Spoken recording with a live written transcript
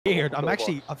scared. I'm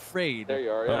actually afraid. There you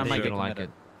are. Yeah. Yeah. I might gonna like it.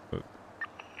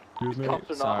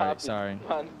 Sorry.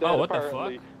 Man's dead, Oh, what the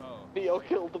apparently. fuck? Oh. Theo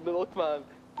killed the milkman.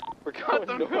 We're Got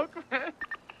going the nuts. milkman.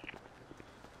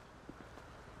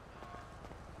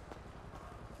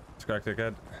 Scrack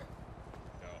dickhead.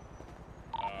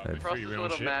 Frost is a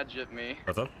little mad at me.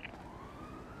 What's up?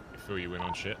 You feel you win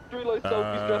on shit? Three lights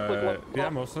selfies dressed like Yeah,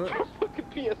 most of it. fucking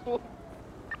PS1.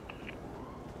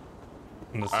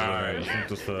 And this is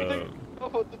just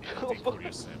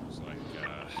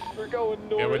We're going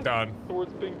north. Yeah, we're done.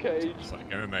 Towards Big Cage. It's like,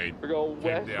 and then they We're going came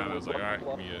west. down. I was like, all right,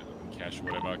 give me a cash or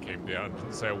whatever. I came down,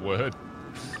 didn't say a word.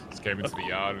 Just came into the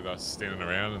yard with us standing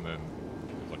around, and then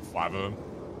there was like 5 of them.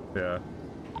 Yeah.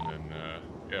 And then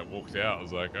yeah, walked out. I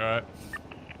was like, all right.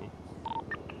 Cool.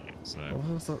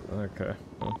 So. Okay.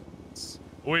 Well. It's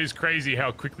always crazy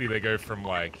how quickly they go from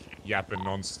like yapping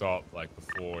non-stop like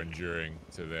before and during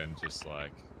to then just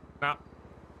like, nah,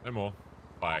 no more.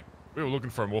 Like we were looking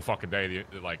for him all fucking day.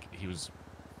 Like he was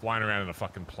flying around in a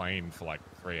fucking plane for like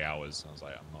 3 hours. I was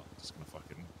like, I'm not just gonna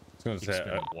fucking. I was gonna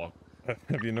say, block.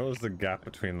 Have you noticed the gap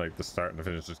between like the start and the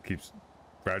finish just keeps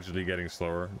gradually getting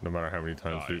slower no matter how many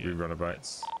times we run it back?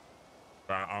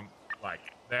 Like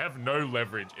they have no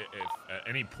leverage. If at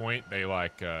any point they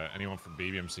like anyone from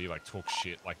DMCA like talk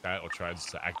shit like that or tries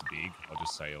to act big, I'll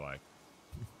just say like,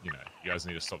 you know, you guys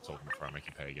need to stop talking before I make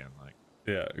you pay again. Like,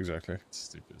 yeah, exactly. It's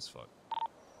stupid as fuck.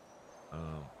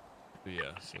 But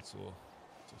yeah, so it's all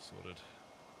sorted.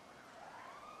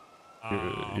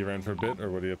 You ran for a bit,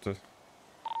 or what are you up to?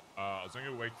 I was only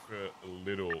gonna wait for a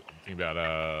little. I'm thinking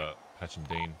about Patch and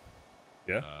Dean.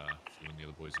 Yeah. You and the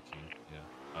other boys are keen. Yeah.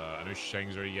 I know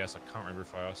Shang's already yes. I can't remember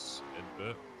if I asked Ed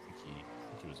Burt. I think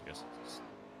he was a guest.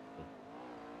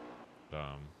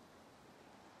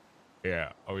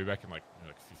 Yeah, I'll be back in like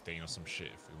 15 or some shit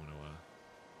if we want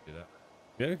to do that.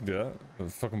 Yeah, you can do that. A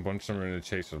fucking bunch of them are in a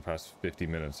chase for the past 50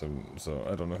 minutes, and so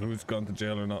I don't know who's gone to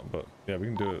jail or not, but yeah, we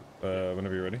can do it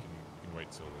whenever you're ready. We can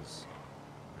wait till there's.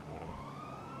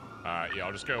 Yeah,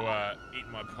 I'll just go eat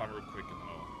my pun real quick and then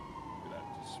I'll do that.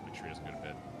 Just make sure he doesn't go to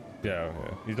bed. Yeah,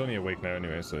 yeah. He's only awake now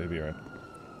anyway, so he'll be alright.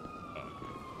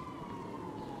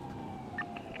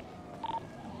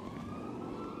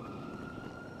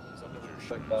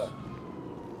 Like that.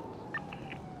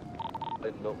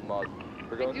 Mod.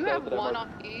 We're going do have one on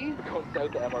E. We're going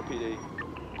south to MRPD.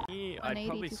 I'd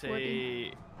probably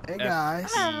say. Hey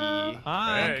guys. Hello.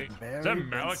 Hi. Hey, is that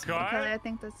Malachi? I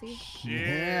think that's he. Shit.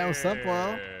 Yeah, what's up,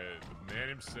 bro? The man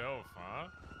himself, huh?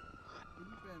 Is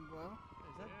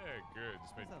Yeah, good.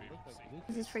 Just made me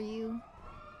This is for you.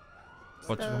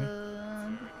 What's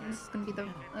This is gonna be the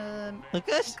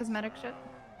Lucas? cosmetic shit.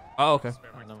 Oh, okay.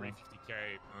 Spent like $350K, and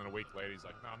then a week later he's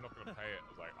like, "No, I'm not gonna pay it." I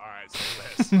was like, "All right, say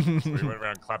less." So we went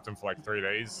around, clapped him for like 3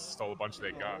 days, stole a bunch of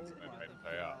their guns, and then made him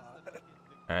pay out.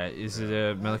 Alright, is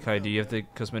it Malachi? Do you have the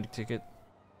cosmetic ticket?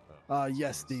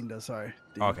 Yes, Dean does. Sorry.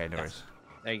 Dean. Okay, no worries.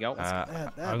 There you go.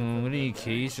 I'm gonna need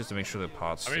keys just to make sure the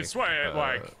parts. I mean, it's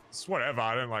it's whatever.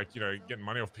 I don't like getting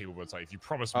money off people, but it's like if you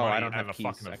promise money I don't at have a keys,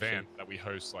 fucking actually. event that we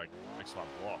host like next month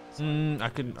block. It's like, I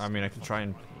can try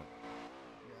and.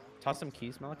 Toss some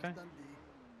keys, Malachi. yeah,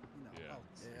 Yeah.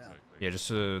 Yeah, just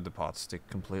so the parts stick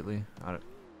completely. I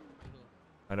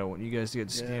don't want you guys to get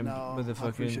scammed with the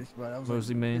fucking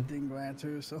mostly man. 15 grand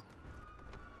too, so.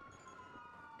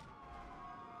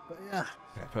 But yeah.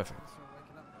 Okay, perfect.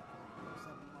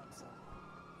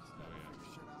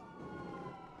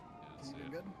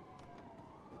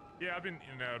 Yeah, I've been in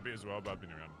and out a bit as well, but I've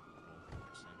been around.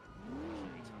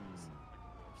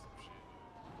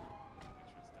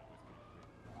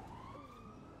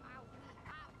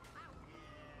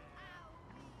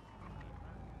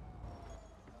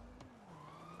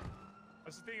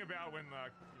 That's the thing about when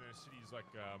cities like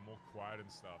more quiet and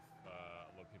stuff.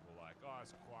 A lot of people are like, oh,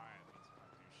 it's quiet, it means you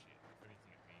can't do shit. If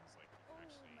anything, it means like you can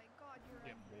actually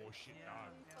get more shit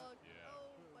done. Yeah.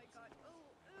 Oh my god.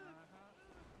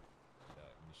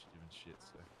 Initiative and shit.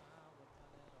 So.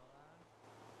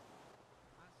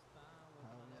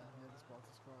 This box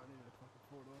is car. I needed a fucking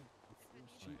 4-door. It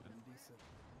was cheap and decent.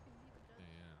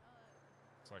 Yeah.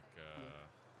 It's like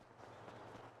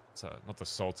it's not the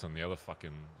Sultan, the other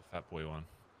fucking fat boy one.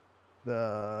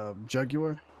 The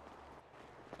Jaguar.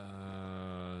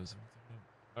 Oh,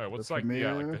 what's The like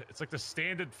Premier. it's like the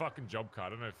standard fucking job car. I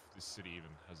don't know if this city even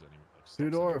has any.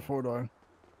 Like, 2-door or 4-door? Like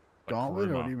Gauntlet,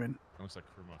 or Kuruma. what do you mean? It looks like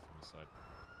Kuruma from the side.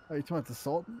 Oh, you talking about the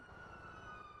Sultan?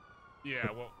 Yeah.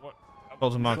 What?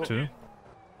 Sultan Mark II.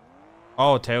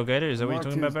 Oh, tailgater. Is that what you're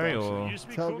talking about, Barry? Mark Or It used to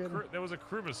be called Tailgater? there was a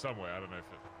Kuruma somewhere. I don't know if it.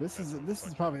 This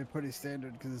is probably pretty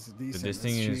standard because it's decent. this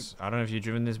thing it's is. I don't know if you've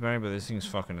driven this, Barry, but this thing's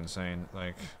fucking insane.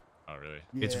 Like, Oh really?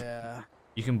 cheap. it's- Yeah.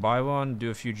 You can buy one, do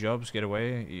a few jobs, get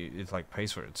away. It like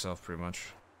pays for itself pretty much.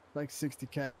 Like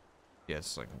 60k. Yeah,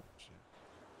 it's like.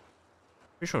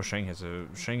 Pretty sure Shang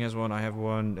has one. I have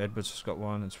one. Edwards has got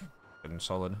one. It's getting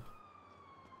solid.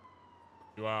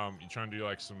 You trying to do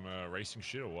like some racing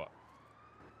shit or what?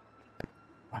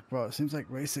 Bro, it seems like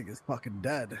racing is fucking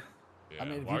dead. Yeah. I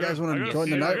mean, if Well, you guys want to join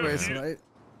the night race, right?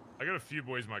 I got a few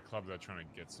boys in my club that are trying to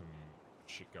get some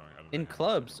shit going. I don't In know how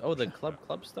clubs? to Oh, the club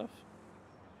stuff?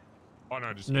 Oh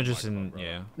no, just No, in just my in club, bro.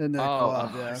 yeah. In their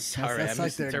club, oh, yeah. sorry, That's I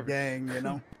like their misinterpreted. gang, you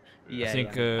know? Yeah. I think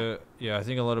I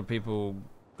think a lot of people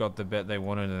got the bet they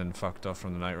wanted and then fucked off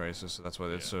from the night races, so that's why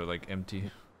it's so like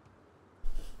empty.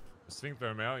 I think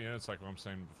though, Mel, you know, it's like what I'm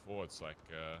saying before. It's like,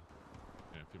 you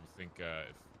know, people think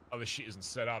if other shit isn't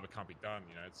set up, it can't be done.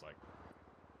 You know, it's like,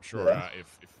 sure,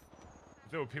 if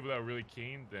there were people that were really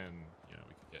keen, then you know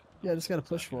we could get. Yeah, just gotta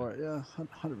push for it. Yeah,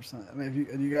 100%. I mean,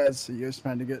 if you guys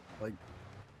trying to get like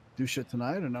do shit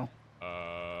tonight or no?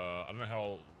 I don't know how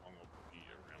long I'll be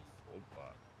around for,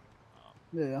 but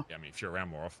Yeah. yeah, I mean, if you're around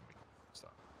more often, we can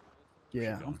start.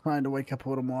 Yeah, I'm trying to wake up a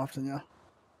little more often. Yeah.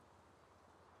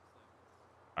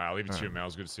 I'll leave it to you, Mel.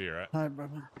 It's good to see you, right? All right,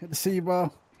 brother. Good to see you,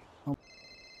 bro.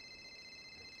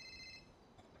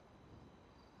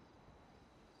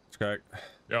 Scott.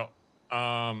 Yo.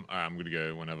 I'm gonna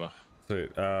go whenever.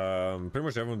 Sweet. Pretty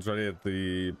much everyone's ready at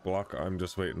the block. I'm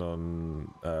just waiting on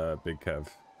Big Kev.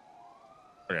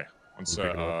 Okay. Once I'm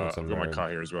picking him up once I'm I've got my there. car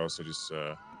here as well, so just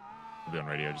I'll be on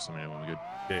radio. Just let me know when we're good.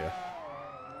 Yeah.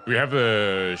 Do we have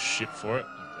the shit for it?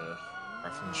 Like the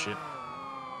rifle and shit?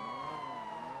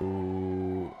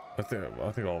 Ooh, I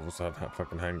think all of us have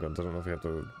fucking handguns. I don't know if we have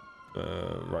the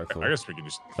rifle. I guess we can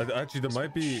just. Actually, there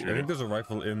might be. shoot I think it. there's a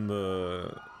rifle in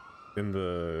the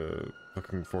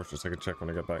fucking fortress. I could check when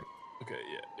I get back. Okay,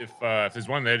 yeah. If there's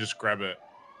one there, just grab it.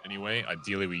 Anyway,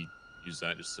 ideally we use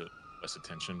that just to less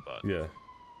attention, but Yeah. if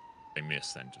they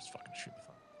miss, then just fucking shoot the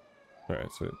fuck. All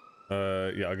right. Sweet.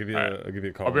 Yeah, I'll give you. Alright. I'll give you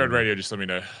a call. I'll be on when- radio. Just let me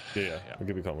know. Yeah. I'll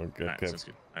give you a call. When Alright, Kev. sounds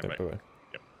good. Yeah, Alright, bye. bye-bye.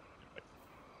 Yep.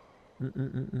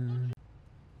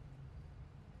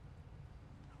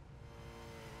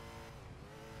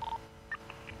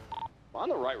 Am I on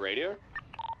the right radio?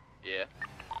 Yeah.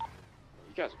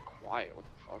 You guys are quiet. What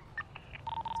the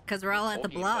fuck? Because we're all at the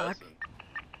Talking in block.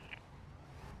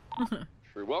 person.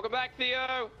 True. Welcome back,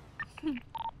 Theo.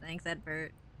 Thanks,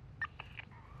 Edbert.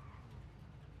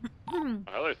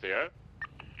 Hello, Theo.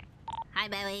 Hi,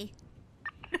 Bowie.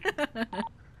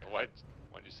 Why'd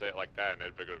you say it like that and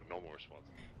then pick a normal response?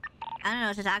 I don't know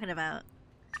what you're talking about.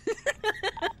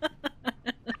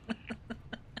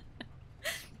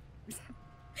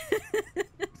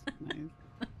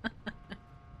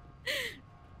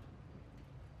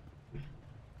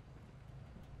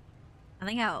 I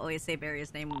think I always say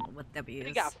Barry's name with W's.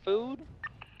 You got food?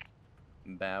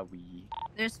 Bowie.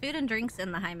 There's food and drinks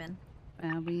in the Hyman.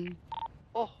 Abby.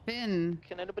 Oh, Finn,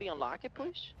 can anybody unlock it,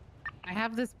 please? I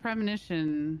have this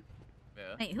premonition. Yeah.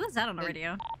 Wait, who is that on the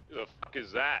radio? Who the fuck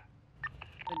is that?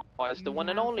 Oh, it's the You one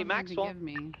and have only something to Maxwell. give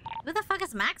me. Who the fuck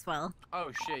is Maxwell?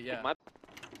 Oh shit, yeah. My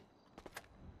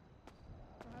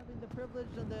Having the privilege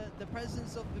and the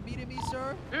presence of meeting me,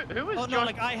 sir. Who is Oh Josh? no,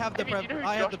 like I have the Maybe you know who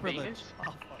I have Josh the Bean privilege. is? Oh,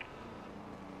 fuck.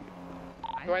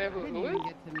 Do I know who- didn't who even is?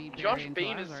 get to meet Josh Barry until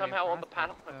Bean I is was already somehow on the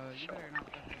prospect, panel. So you Sure. better not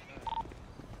fuck this up.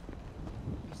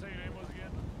 Did you say your name was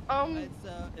again?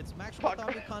 It's Maxwell Fuck.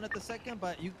 Tommy Con at the second,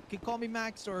 but you can call me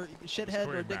Max or shithead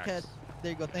call or you dickhead. Max.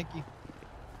 There you go. Thank you.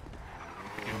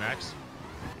 Hey, Max.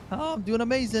 Oh, I'm doing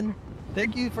amazing.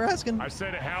 Thank you for asking. I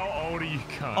said, how old are you,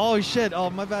 cunt? Oh shit. Oh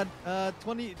my bad.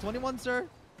 21, sir.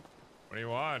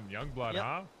 21, young blood, Yep.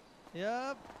 huh?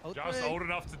 Yep. Just Okay. old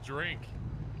enough to drink.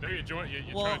 No, you're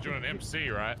Well- trying to join an MC,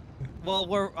 right? Well,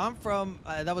 where I'm from,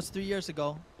 that was 3 years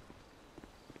ago.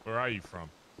 Where are you from?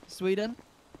 Sweden.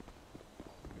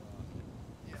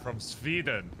 From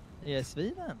Sweden. Yeah,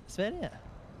 Sweden. Sverige.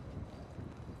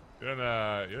 You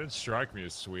don't strike me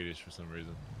as Swedish for some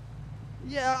reason.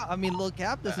 Yeah, I mean, Lil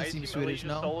Cap doesn't seem Swedish,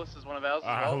 no. Solus is one of ours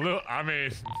as well. I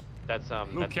mean, That's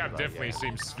Lil Cap definitely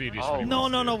seems Swedish. Oh. when he No,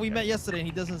 wants no, to. no. We met yesterday, and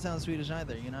he doesn't sound Swedish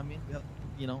either. You know what I mean?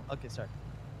 You know. Okay, sorry.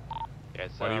 Yeah,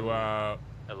 it's, Why do you why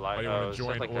do you want to it join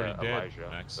sounds like Already Dead, Elijah,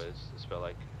 Max? but it's spelled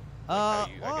like. Well,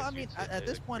 you- I I guess mean, you'd say at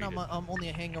this they point, I'm read it. only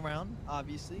a hang around,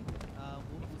 obviously. We'll see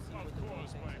Of what the course, world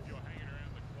but takes if you're us. hanging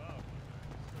around the club,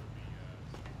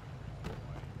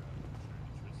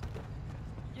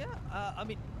 Yeah, I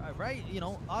mean, right? You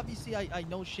know, obviously, I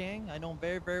know Shang. I know him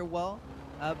very, very well.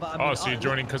 But I mean, oh, so you're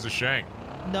joining because of Shank?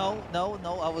 No.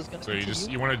 I was gonna. So you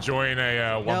continue. want to join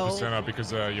a 1%er No.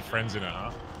 because your friends in it,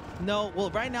 huh? No, well,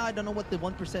 right now I don't know what the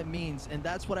 1% means, and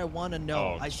that's what I want to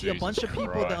know. I see a bunch of people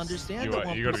that understand the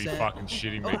 1%. You gotta be fucking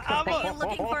shitting me. Are you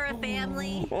looking for a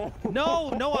family?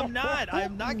 No, I'm not.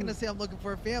 I'm not gonna say I'm looking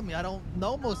for a family. I don't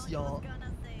know most of y'all.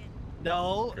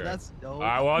 No, Okay. that's no.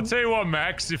 Well, I'll tell you what,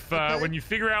 Max. If when you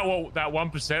figure out what that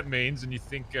 1% means and you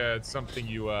think it's something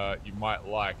you might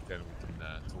like, then we can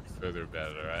talk further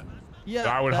about it. All right? Yeah. So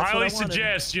I would that's what highly I wanted.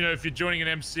 suggest, if you're joining an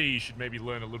MC, you should maybe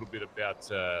learn a little bit about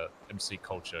MC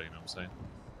culture. You know what I'm saying?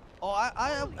 Oh,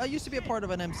 I used to be a part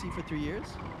of an MC for 3 years.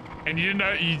 And you didn't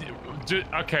know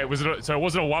okay? So it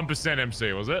wasn't a 1%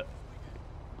 MC, was it?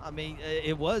 I mean,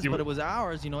 it was, but it was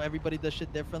ours. Everybody does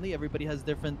shit differently. Everybody has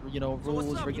different,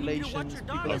 rules, regulations.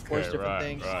 People enforce different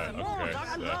things. Right.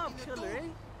 Okay.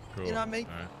 Cool. You know what I mean?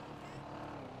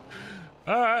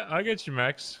 All right, I get you,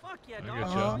 Max. Fuck yeah, I get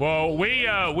you. Well,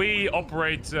 we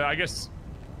operate, I guess,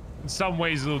 in some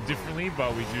ways a little differently,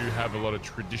 but we do have a lot of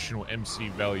traditional MC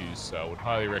values. So I would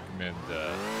highly recommend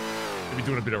maybe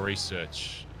doing a bit of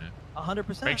research.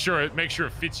 100%. Make sure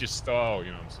it fits your style. You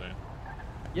know what I'm saying?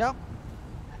 Yep.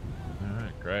 All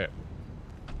right, great.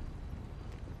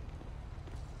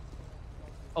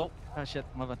 Oh shit,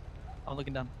 my bad. I'm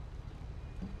looking down.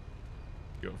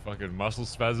 You got fucking muscle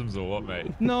spasms or what,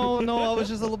 mate? No, I was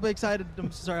just a little bit excited.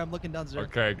 I'm sorry, I'm looking down, sir.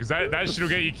 Okay, because that shit'll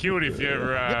get you killed if you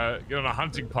ever get on a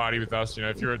hunting party with us.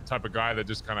 If you're a type of guy that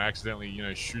just kind of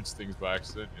accidentally, shoots things by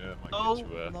accident, it might get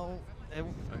you.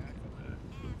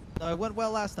 No, it went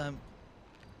well last time.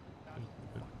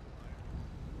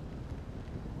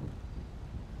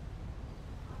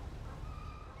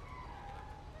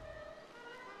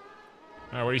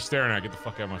 All right, what are you staring at? Get the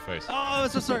fuck out of my face. Oh,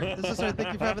 so sorry.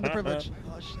 Thank you for having the privilege.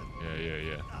 Oh shit.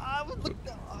 Yeah. I was looking.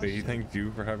 He thanked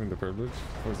you for having the privilege?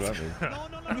 What does that mean?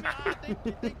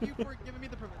 No. Thank you for giving me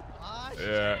the privilege.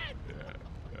 Yeah.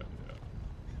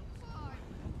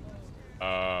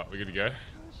 We good to go?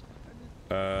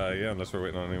 Yeah, unless we're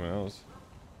waiting on anyone else.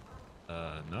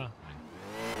 No.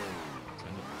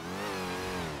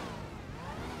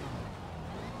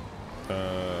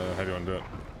 How do you want to do it?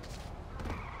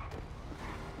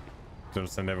 Do you want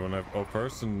to send everyone up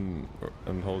first and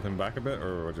hold him back a bit,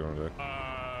 or what do you want to do?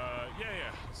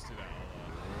 Yeah. Let's do that.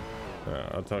 Yeah,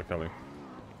 I'll tell Kelly.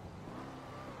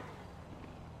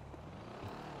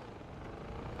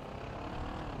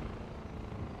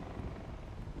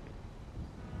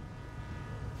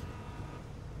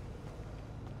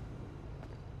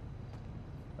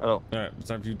 Oh. Alright, it's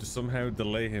time for you to somehow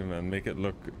delay him and make it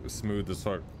look smooth as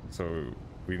fuck. So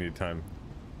we need time.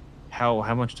 How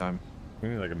much time? We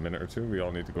need like a minute or two. We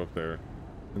all need to go up there,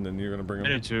 and then you're gonna bring him.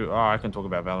 Minute or two. Oh, I can talk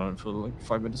about Valorant for like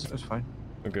 5 minutes. That's fine.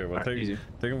 Okay, well, Right, easy.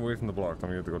 take him away from the block. I'm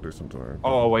gonna have to go do something. Right?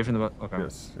 Oh, away from the block. Okay.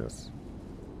 Yes.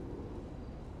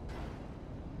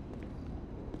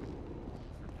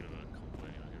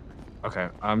 Okay,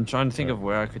 I'm trying to think of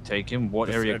where I could take him.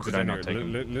 What area could I not take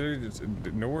him? Literally, just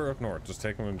nowhere up north. Just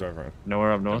take him and drive around.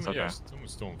 Nowhere up north. Okay.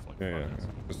 Yeah.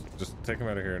 Just take him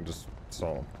out of here and just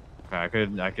stall him. Okay,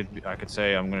 I could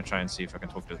say I'm gonna try and see if I can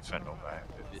talk to the Sentinel guy.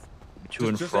 To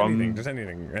and just from. anything.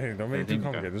 Don't make it too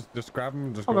complicated. Just grab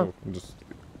him. Just okay. go. And just.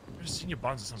 Just seen your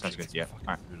buns or something. Sounds good. Yeah.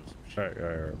 All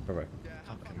right. Bye bye.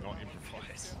 Fucking not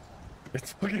improvise.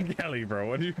 It's fucking Kelly, bro.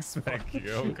 What do you expect?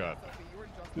 Oh god.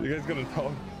 You guys gotta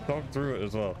talk through it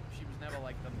as well. She was never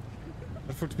like them. What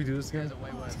the fuck did we do this again?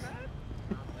 Way worse.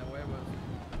 Way worse.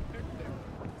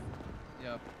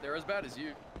 Yeah, they're as bad as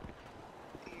you.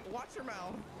 Watch your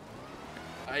mouth.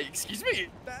 Excuse me.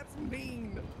 That's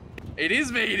mean. It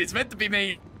is mean. It's meant to be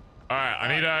mean. All right, I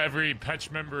need every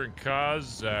patch member in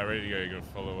cars ready to go. You're gonna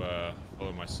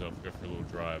follow myself. Go for a little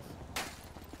drive. I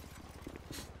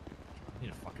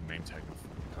need a fucking name tag for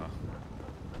the car.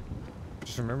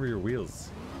 Just remember your wheels.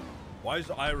 Why is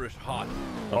Irish hot?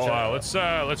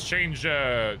 Let's change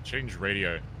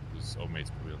radio. This old mate's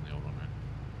probably on the old one, right?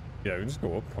 Yeah, we can just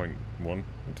go up 0.1 or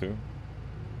 2.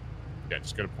 Yeah,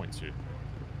 just go to 0.2.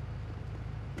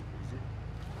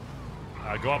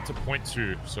 Go up to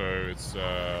 0.2, so it's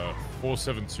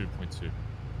 472.2.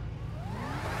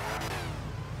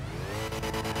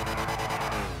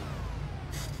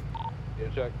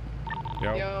 Check.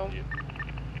 Yo.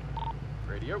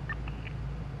 Radio.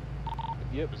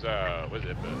 Yep. Where's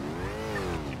it?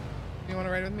 You want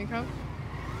to ride with me, Kyle?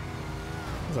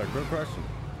 That's a good question.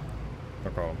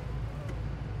 No problem.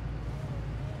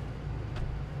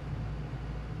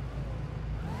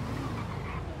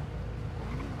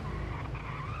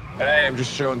 Hey, I'm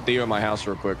just showing Theo my house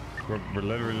real quick. We're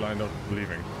literally lined up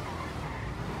leaving.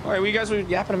 All right, well, you guys were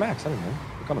yapping to Max. I don't know.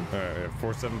 We're coming. Yeah,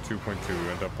 472.2. We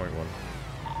went up 0.1.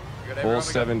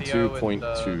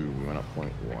 472.2. We went up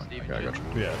 0.1. Okay, I got you.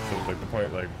 Yeah, so like the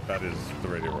point, like that is the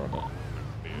radio rumble.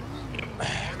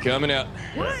 Coming out.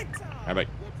 What? How about?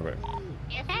 Okay.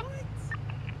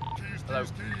 Hello.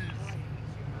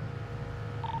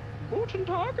 Guten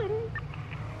Tag.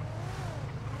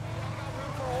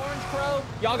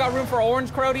 Y'all got room for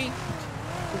orange crowdy?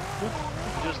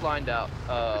 Just lined out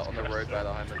on the road by the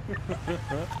Heimer.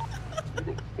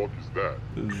 Who the fuck is that?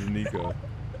 This is Nico.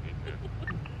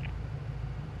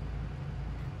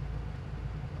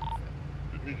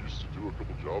 Didn't he used to do a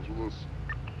couple jobs with us?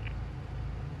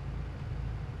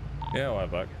 Yeah, a while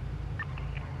back.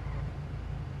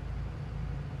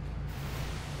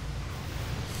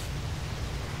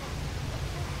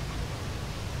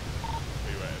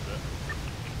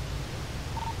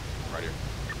 Right here.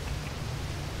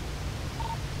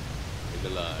 In the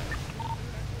line.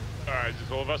 Alright,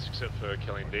 it's all of us except for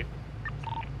Kelly and Dean.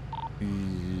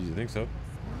 I think so.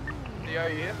 Theo,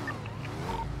 you here?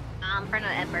 I'm in front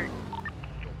of Edward.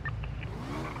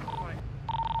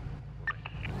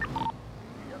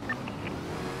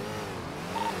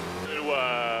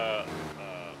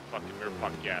 Fucking mirror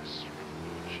puck gas.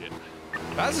 Shit.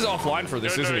 Baz is offline for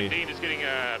this, isn't he? Dean is getting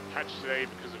patched today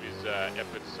because of his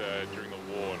efforts during the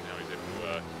war and how he's able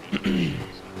to communicate.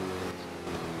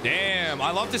 Damn,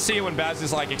 I love to see it when Baz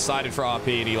is like excited for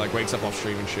RP and he like wakes up off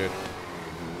stream and shit.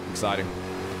 Exciting.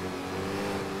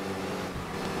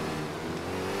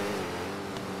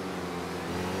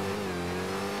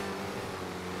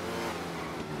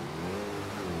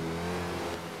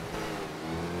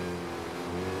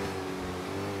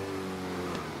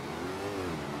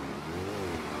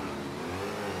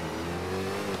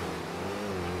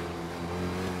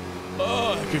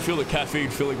 Oh, I can feel the caffeine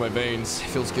filling my veins. It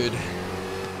feels good.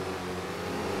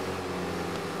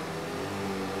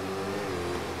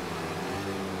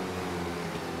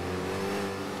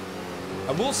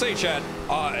 I will say, Chad,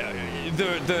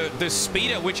 the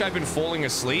speed at which I've been falling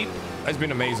asleep has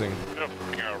been amazing. You know,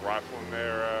 putting a rifle in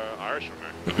there, Irish or no?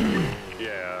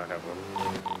 Yeah, I have one.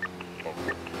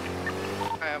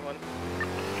 I have one.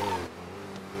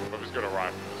 Whoever's got a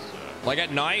rifle. Like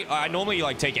at night, I normally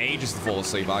like take ages to fall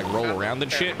asleep. I like roll around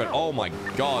and shit, but oh my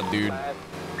god, dude. What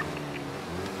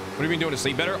have you been doing to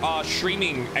sleep better?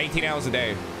 Streaming 18 hours a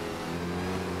day.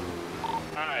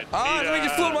 Alright, somebody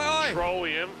just flew in my eye.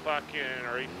 Petroleum, fucking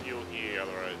refuel here,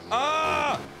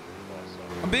 otherwise.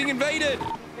 I'm being invaded.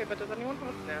 Okay, but does anyone have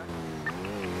a snack?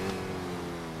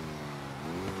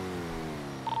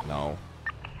 No.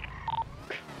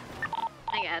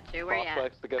 I got you. Where you at?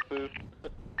 Prospects to get food.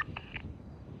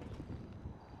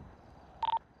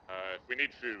 If we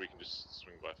need food, we can just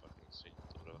swing by fucking see.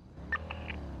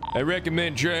 I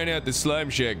recommend trying out the Slime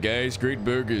Shack, guys. Great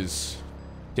burgers.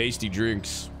 Tasty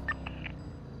drinks.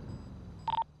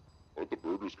 Aren't the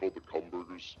burgers called the cum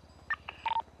burgers?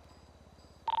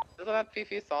 Does it have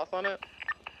Fifi sauce on it?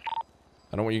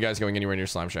 I don't want you guys going anywhere near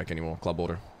Slime Shack anymore. Club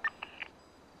order.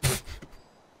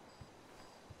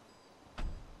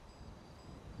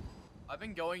 I've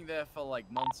been going there for like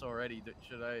months already.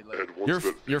 Should I like?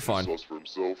 You're fine. Sauce for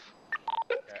himself.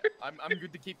 Okay. I'm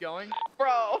good to keep going.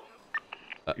 Bro.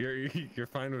 You're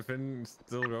fine with Finn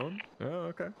still going? Oh,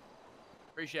 okay.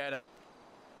 Appreciate it.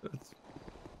 That's,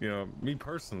 you know, me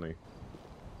personally.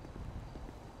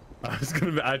 I was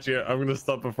gonna actually. I'm gonna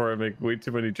stop before I make way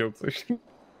too many jokes.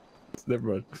 Never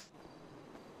mind.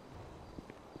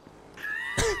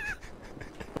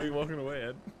 Are you walking away,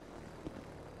 Ed?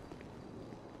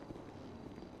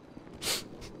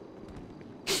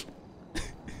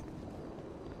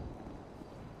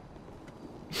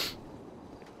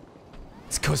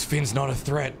 It's because Finn's not a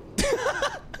threat. Does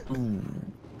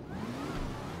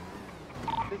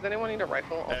anyone need a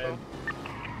rifle also?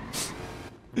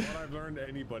 From what I've learned,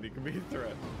 anybody can be a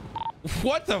threat.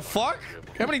 What the fuck?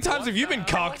 How many times have you been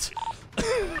cocked?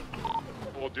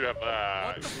 We'll do have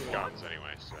guns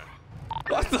anyway, so.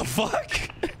 What the fuck?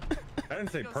 I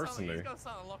didn't say personally.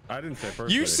 I didn't say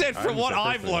personally. You said from what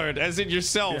I've learned, as in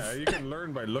yourself. Yeah, you can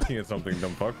learn by looking at something,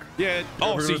 dumb fuck. Yeah.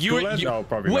 Oh, so you were. No,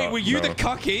 probably wait, not. were you No. the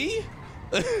cucky?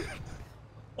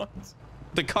 What?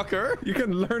 The cucker? You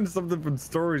can learn something from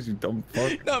stories, you dumb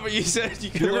fuck. No, but you said you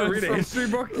can You ever learn read from... a history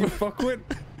book, you fuckwit?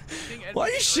 Why are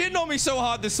you shitting on me so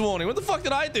hard this morning? What the fuck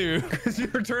did I do? Because you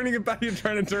were turning it back. You're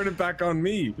trying to turn it back on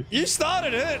me. You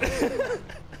started it.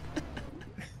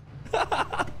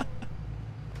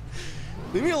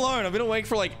 Leave me alone. I've been awake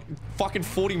for like fucking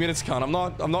 40 minutes, cunt. I'm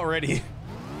not ready.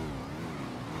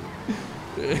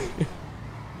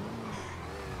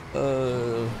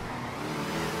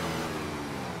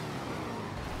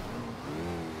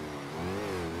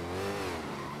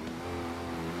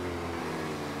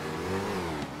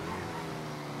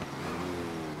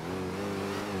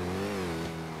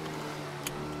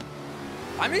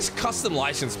 I miss custom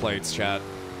license plates, chat.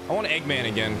 I want Eggman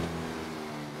again.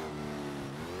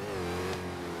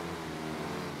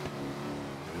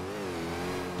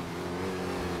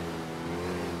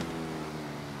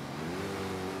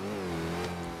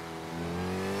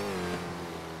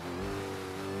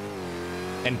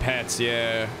 And pets,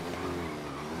 yeah. Is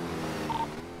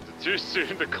it too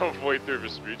soon to convoy through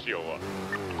Vespucci or what?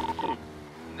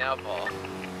 Never.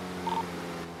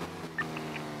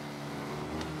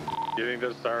 You think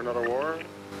they'll start another war?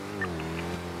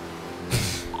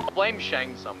 Blame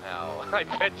Shang somehow. I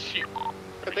bet you.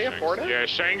 Could they afford it? Yeah,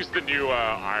 Shang's the new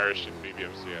Irish in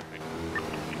BBMC, I think.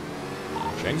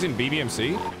 Shang's in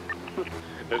BBMC?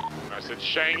 I said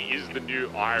Shang is the new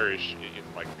Irish in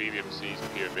like BBMC's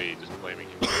POV, just blaming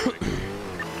him for everything.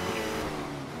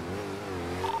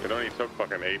 It only took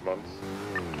fucking 8 months.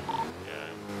 Yeah.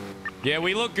 Yeah,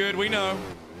 we look good, we know.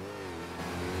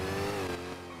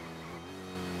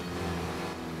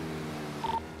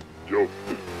 Yo.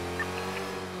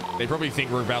 They probably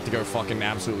think we're about to go fucking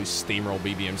absolutely steamroll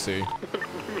BBMC.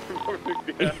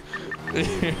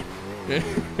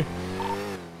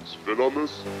 Spin on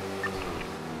this?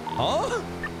 Huh?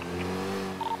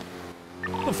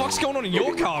 What the fuck's going on in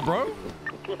your car, bro?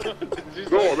 No,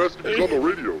 I'm asking who's on the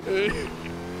radio.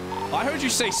 I heard you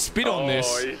say spit on this.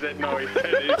 Oh, he said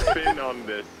spin on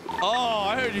this. Oh,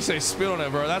 I heard you say spit on it,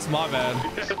 bro. That's my bad.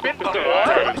 Spit on it.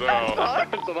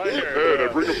 That's what I heard. Man,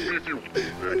 I bring up beef you.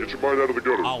 Man, get your mind out of the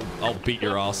gutter. I'll beat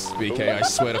your ass, BK. I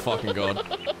swear to fucking God.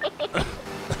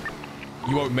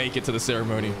 You won't make it to the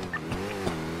ceremony.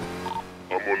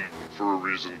 I'm on for a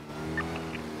reason.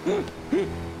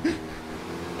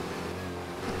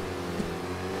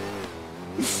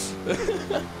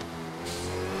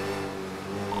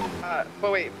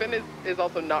 But wait, Finn is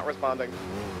also not responding.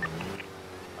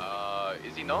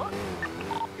 Is he not?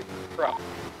 Bro.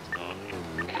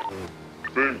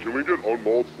 Finn, can we get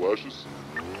unmauled flashes?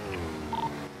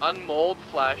 Unmauled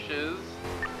flashes.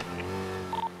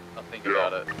 I'll think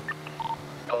about it.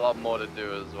 Got a lot more to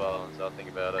do as well, so I'll think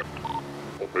about it.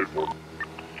 I'll pay for it.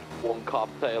 One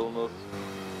cocktail on us.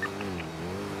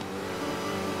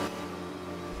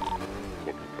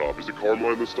 Fucking cop. Is it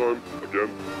Carmine this time? Again?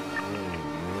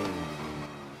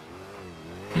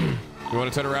 You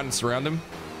want to turn around and surround him?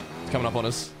 He's coming up on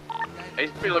us.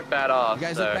 He's pretty look badass. You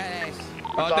guys so. look badass.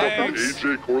 Oh, thanks.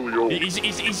 AJ Corleone.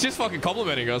 He's just fucking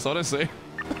complimenting us, honestly.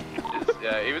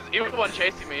 Yeah, he was the one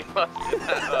chasing me last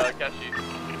at Cashew.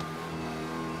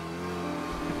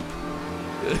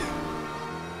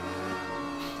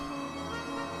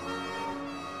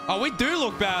 Oh, we do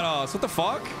look badass. What the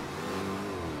fuck?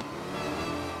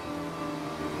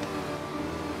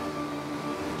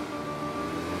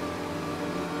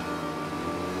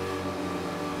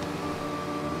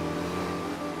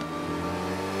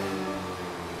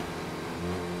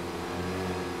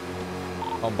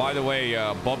 Oh, by the way,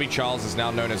 Bobby Charles is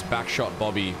now known as Backshot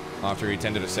Bobby after he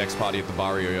attended a sex party at the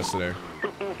barrio yesterday.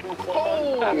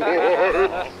 Oh!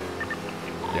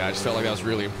 Yeah, I just felt like that was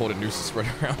really important news to spread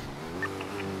around.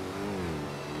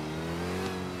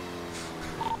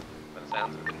 By the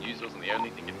sounds of it, the news wasn't the only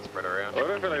thing getting spread around.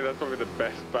 I feel like that's probably the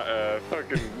best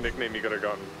fucking nickname you could have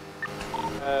gotten.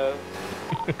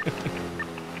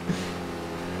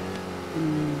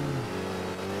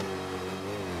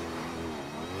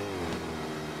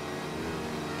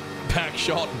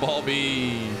 Backshot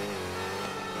Bobby.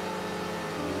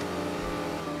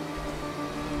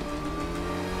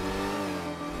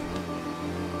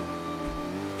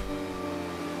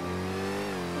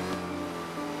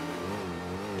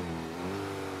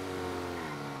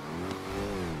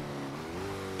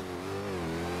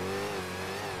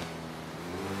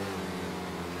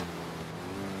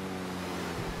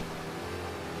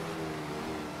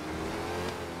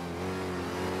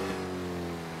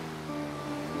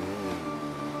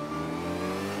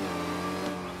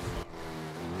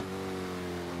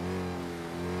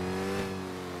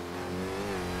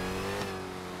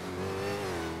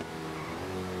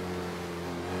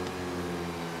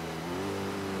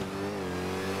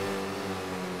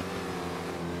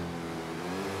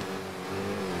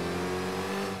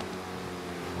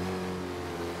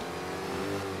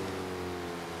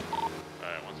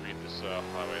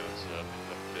 Highway, let's pick up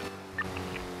a bit.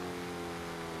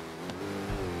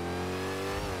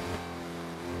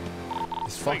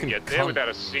 This fucking get there without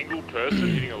a single person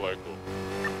hitting a local.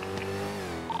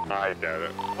 I doubt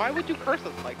it. Why would you curse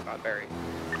us like Godberry?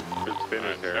 It's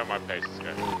Finner's here. How my pace is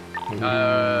going.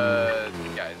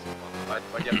 Guys, come on.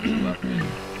 Why'd you have to slow up?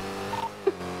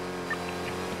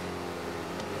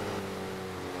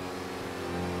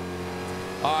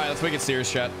 Alright, let's make it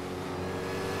serious, chat.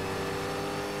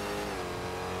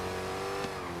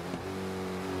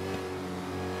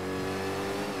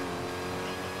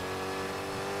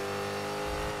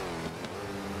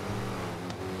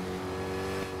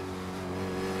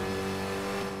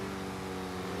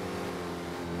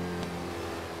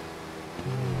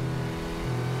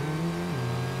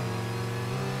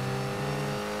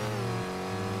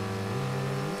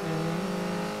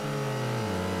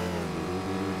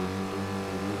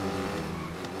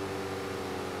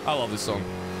 I love this song.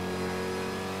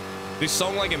 This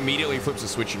song like immediately flips a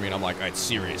switch in me and I'm like, it's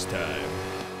serious time.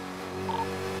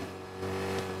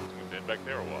 Dead back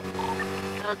there or what?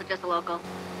 That was just a local.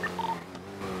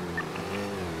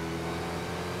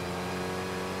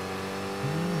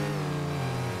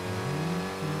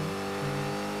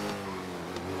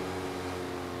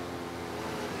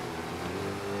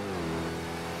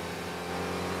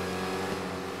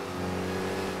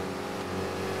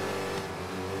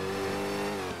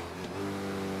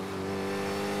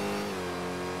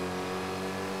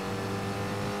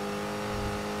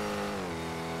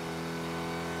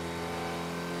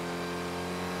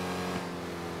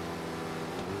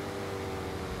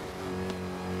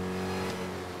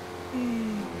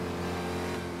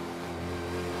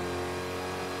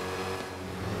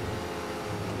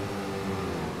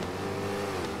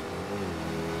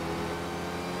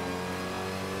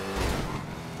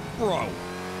 Bro.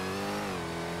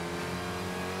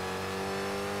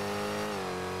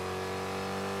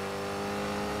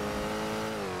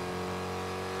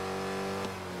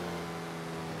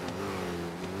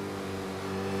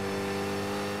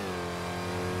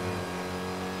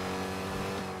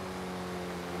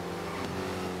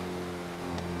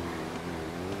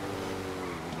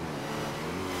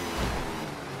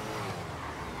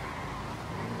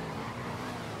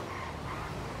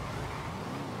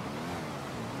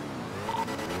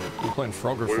 We're playing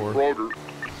Frogger for. Frogger.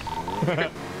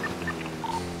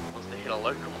 Wants to hit a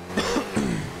local.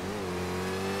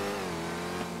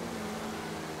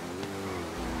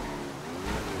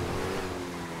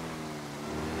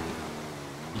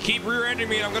 You keep rear-ending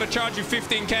me and I'm gonna charge you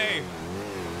 15K.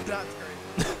 That's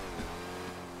great.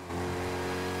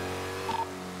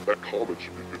 That comment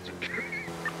should be 15K.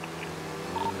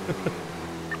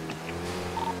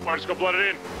 Come on, just go blood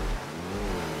it in.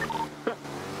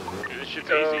 Dude, this shit's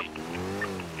easy.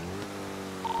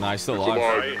 Nah, he's still It's alive.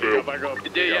 alive, Right, Phil. yeah, back up.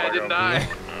 It did, yeah, it didn't die.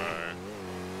 Alright.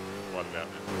 Blood it out,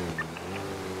 man.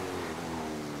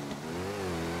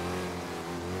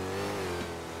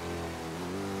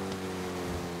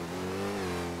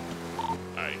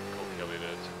 Alright, call Kelly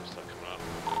there. It's not coming up.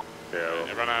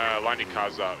 Yeah. Everyone, line your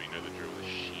cars up. You know the drill. The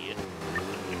shit.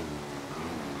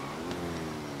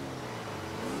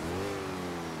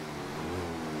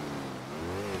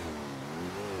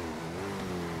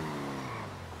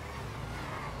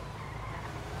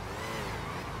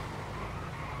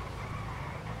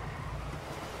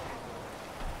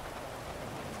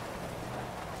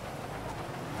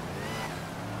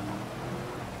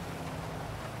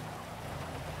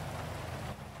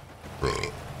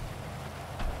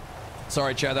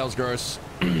 Sorry, Chad, that was gross.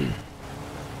 I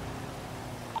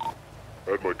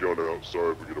had my gun out.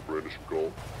 Sorry if we get a brandishing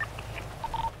call.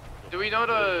 Do we know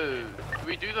the... Do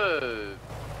we do the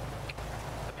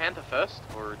Panther first?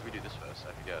 Or do we do this first?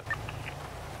 I forget.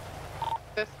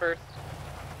 This first.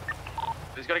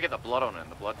 He's got to get the blood on it, and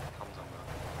the blood comes on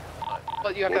the...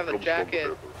 But you have to have the Blood comes from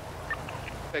jacket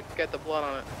the to get the blood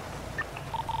on it.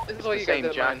 This is It's what the you guys same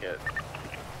did mine. jacket.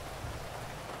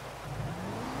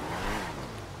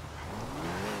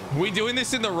 We doing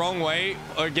this in the wrong way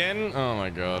again? Oh my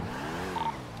god.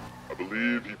 I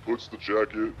believe he puts the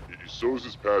jacket, he sews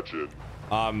his patch in.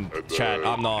 And Chad,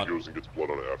 I'm not. He goes and gets blood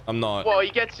on it after. I'm not. Well, he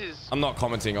gets his... I'm not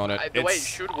commenting on it. The way it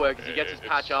should work is he gets his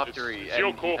patch after he... It's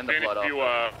your call, and the Finn, blood if you,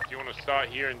 after. if you want to start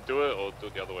here and do it, or do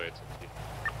it the other way, it's up to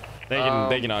you.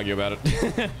 They can argue about it.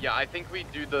 Yeah, I think we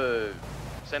do the...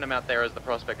 Send him out there as the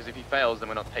prospect, because if he fails, then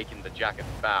we're not taking the jacket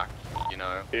back, you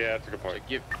know? Yeah, that's a good point.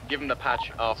 So give him the patch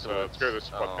afterwards. So let's go to the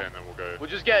spot then, and we'll go. We'll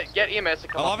just get EMS to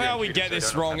come I love up here how and we shoot get him so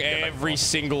this we don't wrong have to get back every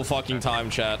single fucking time,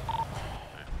 chat.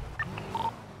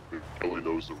 Kelly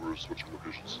knows that we're switching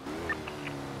locations.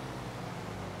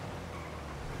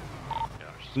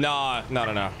 Nah.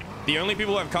 The only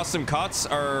people who have custom cuts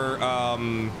are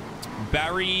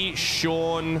Barry,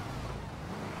 Sean,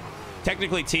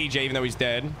 technically TJ, even though he's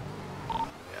dead.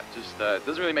 Yeah, just it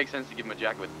doesn't really make sense to give him a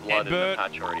jacket with blood and Edbert. a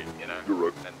patch already, you know? You're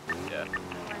right. And, yeah.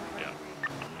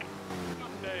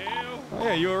 Oh,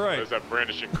 yeah, you were right. There's that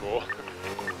brandishing call.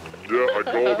 Yeah, I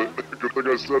called it. Good thing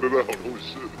I said it out. Holy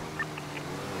shit.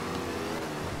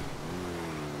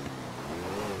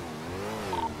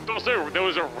 Also, there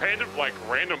was a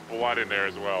random blood in there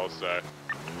as well, so...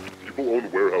 People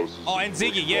own warehouses. Oh, and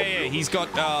Ziggy, yeah, he's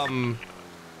got,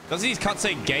 doesn't his cut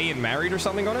say gay and married or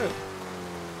something on it?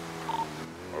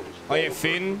 Oh, yeah,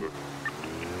 Finn.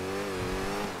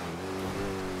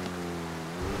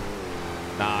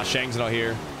 Nah, Shang's not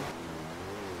here.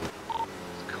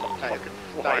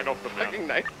 Flying off the Fucking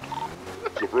nice.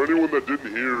 So for anyone that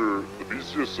didn't hear, the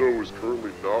BCSO is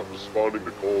currently not responding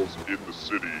to calls in the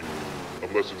city.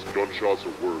 unless it's gunshots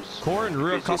or worse. Core and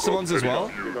Rue have custom ones as well?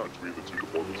 Between the two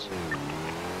departments.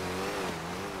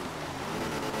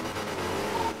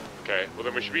 Okay, well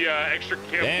then we should be extra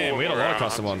careful. Damn, we had a lot of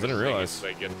custom ones. I didn't realize.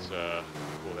 They get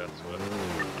called out to it.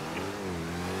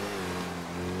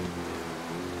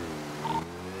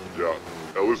 Yeah,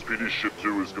 LSPD ship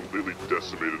 2 is completely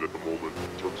decimated at the moment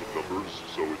in terms of numbers,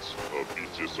 so it's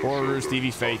BTSO. Core, Rue, Stevie,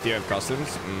 Faith, you have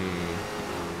customs?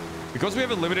 Because we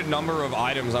have a limited number of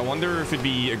items, I wonder if it'd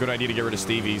be a good idea to get rid of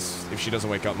Stevie's if she doesn't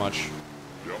wake up much.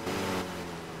 Yeah.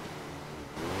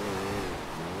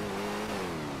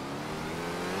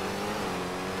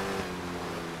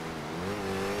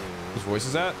 Whose voice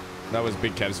is that? That was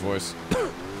Big Kev's voice.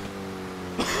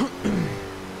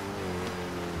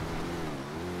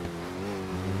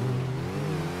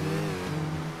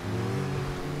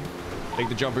 Take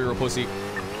the jump, hero pussy.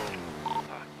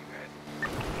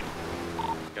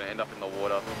 Gonna end up in the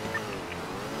water.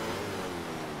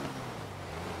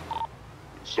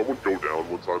 Did someone go down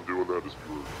one time doing that as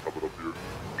we were coming up here?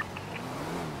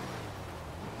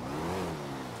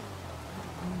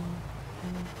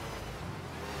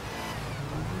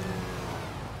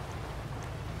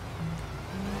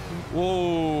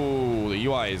 Whoa, the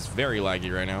UI is very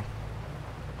laggy right now.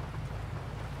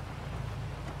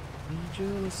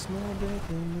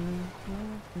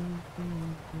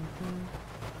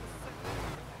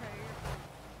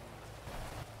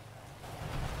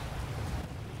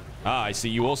 Ah, I see.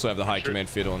 You also have the high command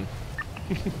fit on.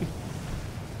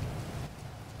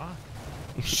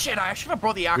 Shit, I should have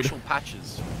brought the actual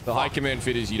patches. The high command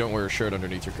fit is you don't wear a shirt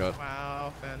underneath your cut.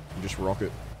 Wow, Finn. You just rock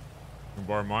it. Can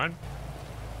borrow mine?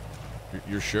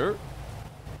 Your shirt?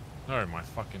 No, my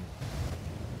fucking...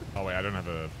 Oh wait, I don't have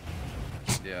a...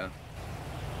 Yeah.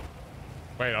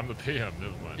 Wait, I'm the PM,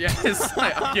 never mind. Yes,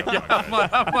 I'm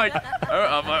like,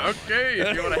 okay,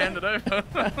 if you want to hand it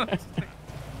over.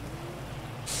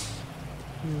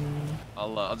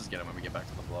 I'll just get him when we get back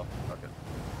to the block. Okay.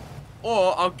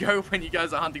 Or I'll go when you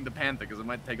guys are hunting the panther, because it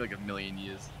might take like 1,000,000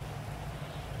 years.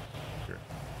 Sure.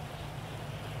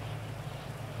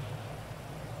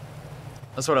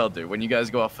 That's what I'll do. When you guys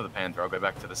go off for the panther, I'll go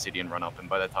back to the city and run up, and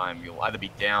by that time you'll either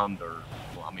be downed or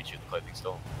well, I'll meet you at the clothing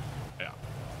store. Yeah.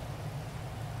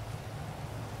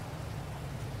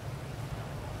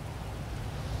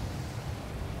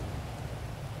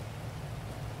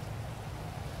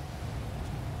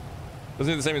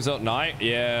 Wasn't it the same result at night?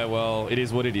 Yeah, well, it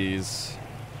is what it is.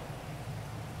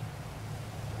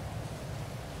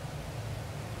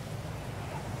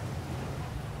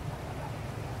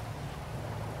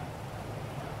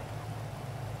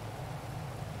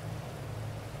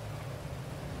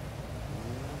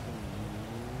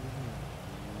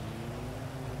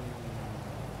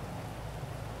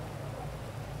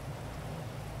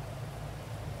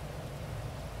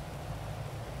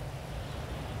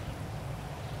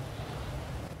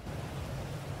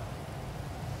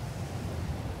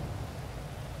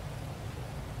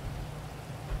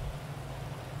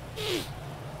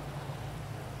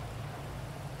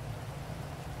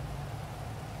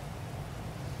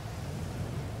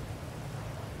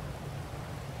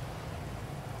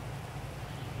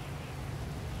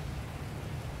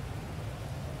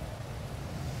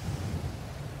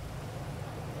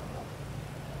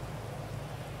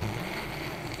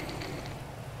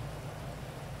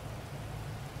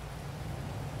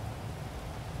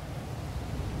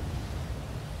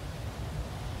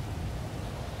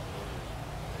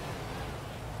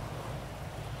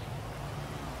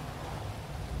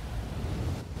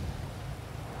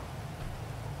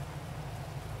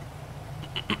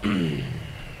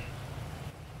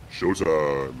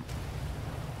 Showtime.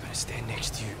 Gotta stand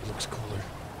next to you. It looks cooler.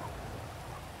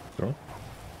 Sure.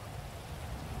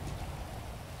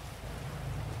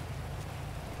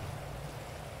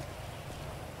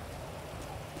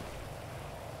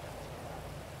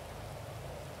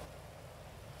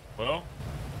 Well,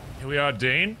 here we are,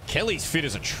 Dean. Kelly's fit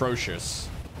is atrocious.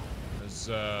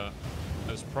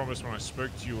 As promised when I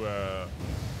spoke to you a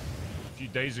few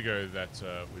days ago that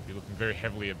we'd be looking very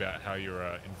heavily about how your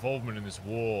involvement in this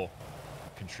war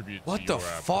contributes to your What the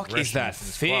fuck is that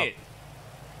fit?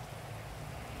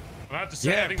 I have to say,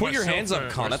 Yeah, I think put your myself hands up,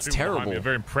 and Con. the That's rest of people behind terrible. me are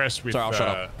very impressed with Sorry, I'll shut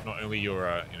up. not only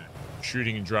your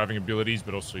shooting and driving abilities,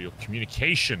 but also your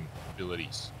communication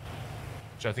abilities,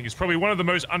 which I think is probably one of the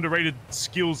most underrated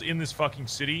skills in this fucking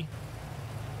city.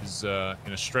 Is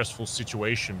in a stressful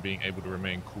situation, being able to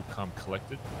remain cool, calm,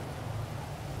 collected.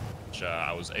 Which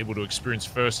I was able to experience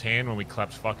firsthand when we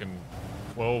clapped fucking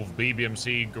 12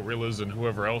 BBMC gorillas and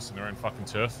whoever else in their own fucking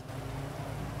turf.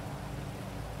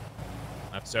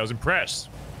 I have to say I was impressed.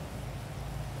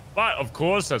 But of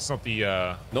course, that's not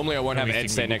the. Normally, I won't have only Ed thing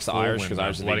stay we next to look for Irish when, because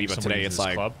Irish is letting leaving, but somebody today into it's this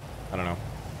like, club. I don't know.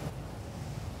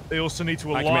 They also need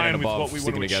to I commented align with above, what we want to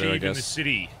sticking together, I achieve in the guess.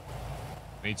 city.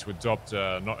 They need to adopt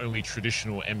not only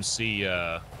traditional MC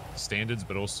standards,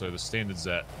 but also the standards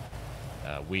that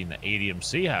we in the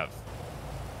ADMC have.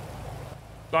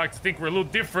 I like to think we're a little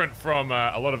different from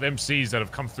a lot of MCs that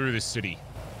have come through this city.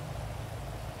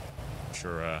 I'm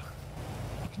sure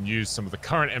you can use some of the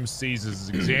current MCs as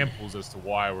examples as to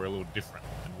why we're a little different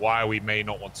and why we may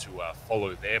not want to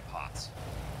follow their paths.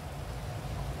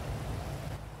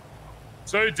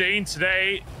 So, Dean,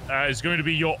 today is going to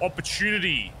be your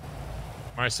opportunity.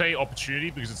 When I say opportunity,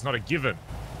 because it's not a given.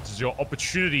 This is your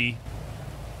opportunity,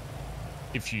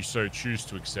 if you so choose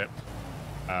to accept,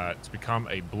 to become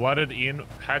a blooded-in,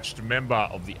 patched member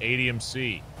of the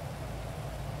ADMC.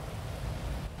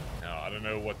 Now, I don't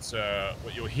know what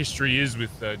your history is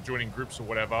with joining groups or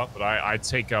whatever, but I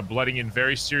take blooding in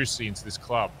very seriously into this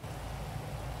club.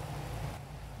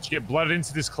 Once you get blooded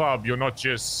into this club, you're not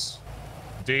just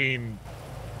Dean.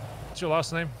 What's your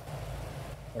last name?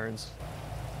 Burns.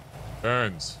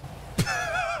 Burns.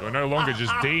 You're no longer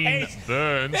just Dean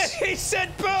Burns. He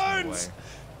said Burns!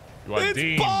 You are It's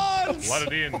Dean, Bonds!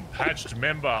 blooded in, patched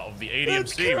member of the ADMC,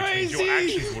 which means your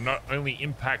actions will not only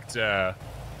impact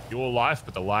your life,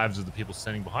 but the lives of the people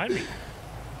standing behind me.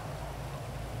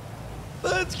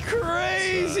 That's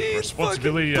crazy! It's a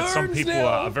responsibility that some people now.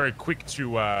 are very quick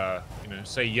to,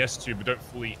 say yes to, but don't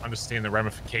fully understand the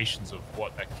ramifications of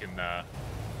what that can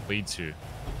lead to.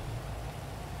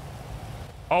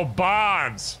 Oh,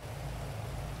 Bonds!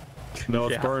 No,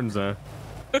 it's Burns now.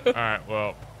 Alright,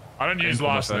 well, I don't use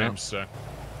last names, so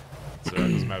it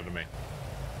doesn't matter to me.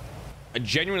 I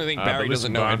genuinely think Barry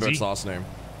doesn't know Edbert's last name.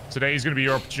 Today is going to be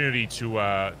your opportunity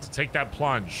to take that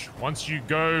plunge. Once you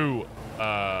go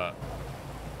and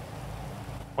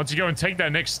take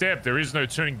that next step, there is no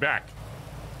turning back.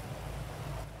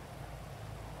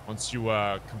 Once you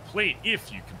complete, if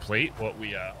you complete what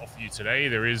we offer you today,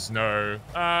 there is no...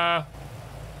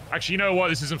 actually, you know what?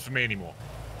 This isn't for me anymore.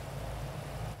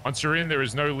 Once you're in, there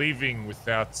is no leaving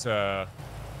without... I'll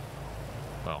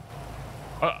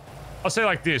say it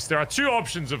like this. There are two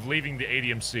options of leaving the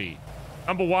ADMC.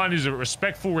 Number one is a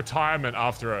respectful retirement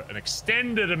after an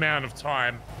extended amount of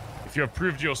time. If you have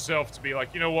proved yourself to be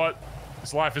like, you know what?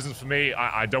 This life isn't for me.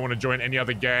 I don't want to join any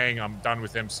other gang. I'm done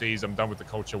with MCs. I'm done with the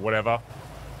culture, whatever.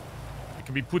 It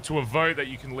can be put to a vote that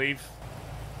you can leave.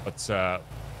 But let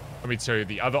me tell you,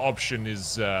 the other option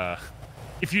is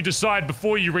if you decide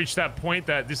before you reach that point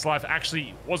that this life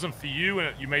actually wasn't for you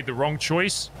and you made the wrong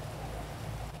choice,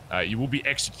 you will be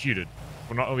executed.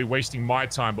 We're not only wasting my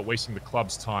time, but wasting the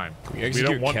club's time. We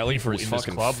don't want Kelly people for his in this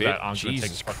fucking club fit. that aren't going to take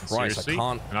Jesus it fucking Christ, seriously. I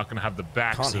can't, and not going to have the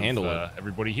backs of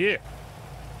everybody here.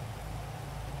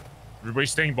 Everybody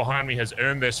standing behind me has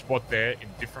earned their spot there in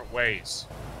different ways.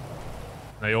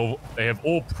 They have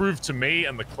all proved to me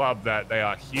and the club that they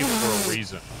are here for a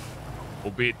reason.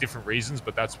 Albeit different reasons,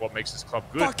 but that's what makes this club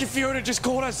good. Fuck if Fiona just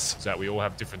called us! Is that we all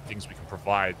have different things we can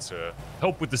provide to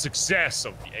help with the success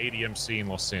of the ADMC in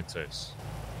Los Santos.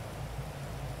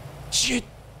 Shit!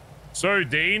 So,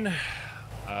 Dean,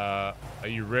 are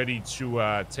you ready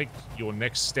to take your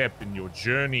next step in your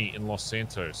journey in Los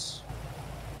Santos?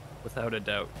 Without a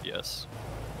doubt, yes.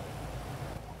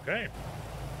 Okay. I'm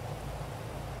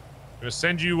gonna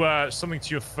send you something to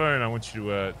your phone. I want you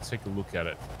to take a look at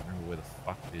it. I don't remember where the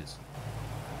fuck it is.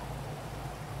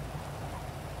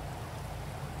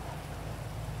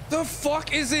 The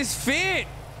fuck is this fit?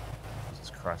 Jesus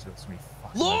Christ, that's me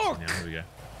fucking Look! now. Here we go.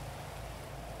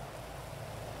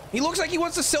 He looks like he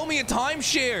wants to sell me a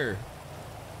timeshare.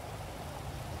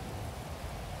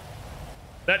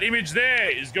 That image there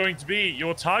is going to be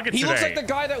your target He today. looks like the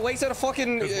guy that waits at a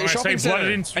fucking When shopping I say blooded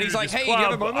center. into And he's like, this hey, do you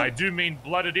have a club, moment? I do mean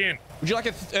blooded in. Would you like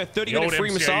a 30-minute The free old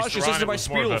MCA massage? used to Just run, listen to it my was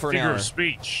more of spiel a for an figure hour. of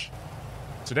speech.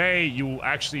 Today, you will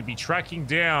actually be tracking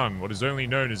down what is only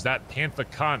known as that Panther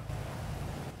cunt.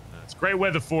 It's great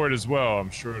weather for it as well. I'm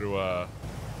sure to.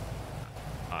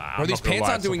 Bro, these pants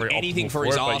aren't doing anything for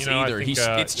his ass either.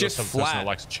 It's just flat.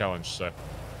 Likes a challenge, so.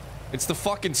 It's the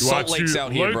fucking You are Salt Lakes to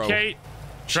out here, bro. locate,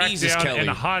 track Jesus, down, Kelly. and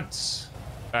hunt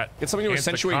that Get something to Panther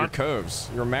accentuate your cunt. curves.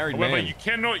 You're a married However, man. you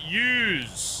cannot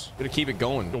use Gotta keep it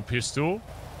going. your pistol.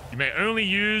 You may only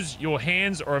use your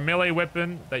hands or a melee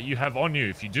weapon that you have on you.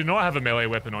 If you do not have a melee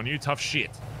weapon on you, tough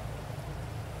shit.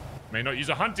 You may not use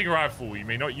a hunting rifle. You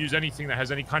may not use anything that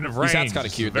has any kind of range. His hat's kind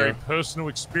of It's cute, a very though. personal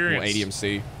experience. Little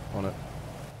ADMC on it.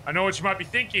 I know what you might be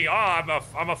thinking. Oh,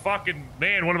 I'm a fucking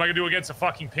man. What am I gonna do against a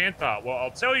fucking panther? Well,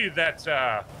 I'll tell you that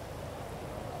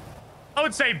I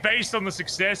would say based on the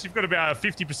success, you've got about a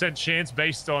 50% chance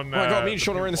based on. Oh my god, me and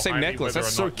Sean are wearing the same necklace.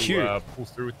 That's so cute. Pull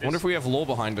through with this. I wonder if we have lore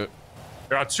behind it.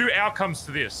 There are 2 outcomes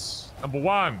to this. Number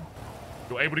 1,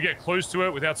 you're able to get close to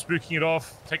it without spooking it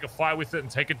off, take a fight with it, and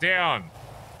take it down.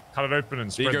 Cut it open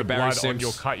and spread the blood on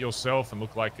your cut yourself and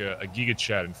look like a Giga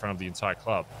Chad in front of the entire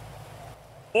club.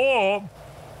 Or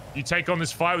you take on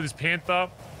this fight with this panther,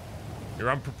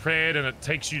 you're unprepared, and it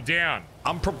takes you down.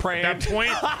 Unprepared. At that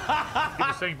point,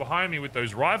 people standing behind me with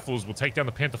those rifles will take down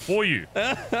the panther for you.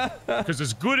 Because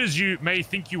as good as you may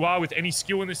think you are with any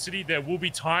skill in this city, there will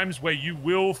be times where you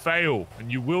will fail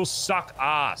and you will suck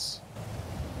ass.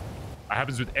 That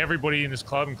happens with everybody in this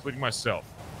club, including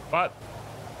myself. But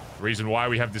the reason why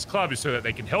we have this club is so that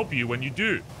they can help you when you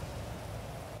do.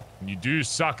 When you do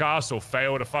suck ass or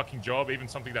fail at a fucking job, even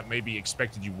something that maybe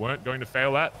expected you weren't going to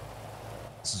fail at,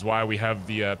 this is why we have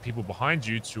the people behind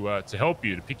you to help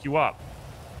you, to pick you up.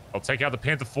 I'll take out the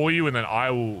panther for you, and then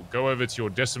I will go over to your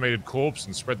decimated corpse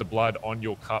and spread the blood on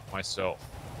your cut myself.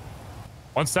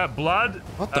 Once that blood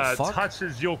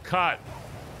touches your cut,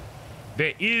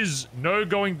 there is no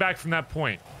going back from that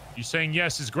point. You saying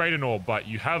yes is great and all, but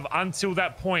you have until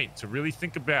that point to really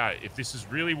think about if this is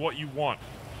really what you want.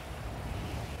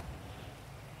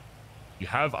 You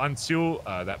have until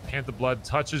that panther blood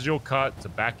touches your cut to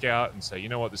back out and say, you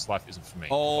know what, this life isn't for me.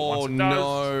 Oh,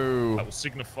 no. That will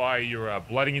signify you're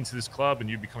blooding into this club and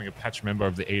you becoming a patch member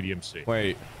of the ADMC.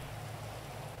 Wait.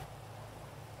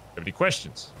 Have any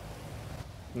questions?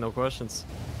 No questions.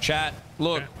 Chat,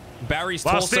 look. Yeah. Barry's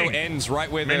Last torso thing. ends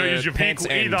right where May not use the your pants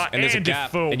vehicle end, either, and there's a and gap,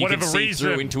 if for and you can whatever see reason,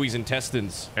 through into his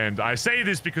intestines. And I say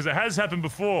this because it has happened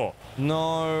before.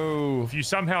 No. If you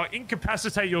somehow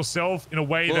incapacitate yourself in a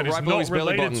way that is not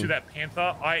related to that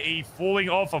panther, i.e. falling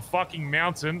off a fucking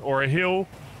mountain or a hill,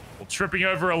 or tripping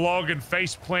over a log and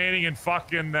face planting and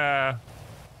fucking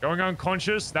going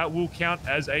unconscious, that will count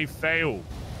as a fail.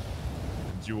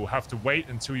 And you will have to wait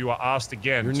until you are asked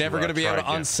again. You're never going to be able to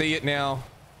again. unsee it now.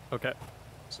 Okay.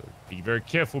 So be very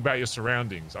careful about your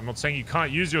surroundings. I'm not saying you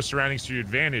can't use your surroundings to your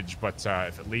advantage, but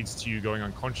if it leads to you going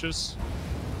unconscious,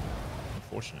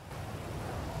 unfortunate.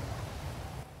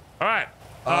 All right.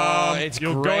 It's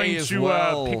you're gray going as to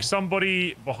well. pick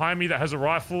somebody behind me that has a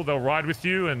rifle. They'll ride with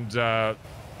you and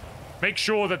make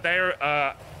sure that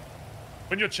they're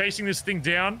when you're chasing this thing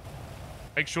down,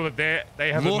 make sure that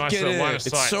they have a nice line of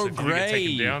sight. It's so if you get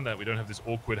taken gray. down, that we don't have this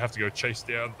awkward have to go chase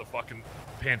down the fucking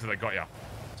panther that got you.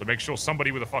 So make sure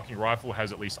somebody with a fucking rifle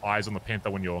has at least eyes on the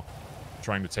panther when you're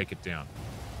trying to take it down.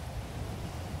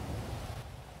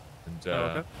 And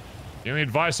the only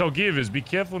advice I'll give is be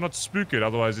careful not to spook it,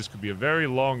 otherwise this could be a very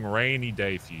long, rainy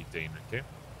day for you, Dean, okay?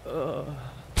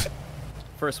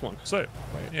 First one. So,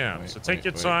 so take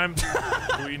your time. Do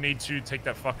what you need to. Take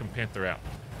that fucking panther out.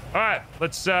 All right,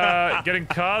 let's get in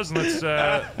cars and let's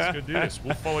go do this.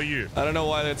 We'll follow you. I don't know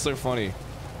why that's so funny.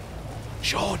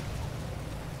 Sean!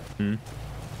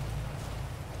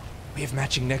 We have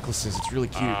matching necklaces. It's really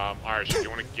cute. Irish, do you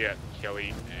want to get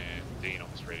Kelly and Dean on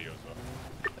this radio as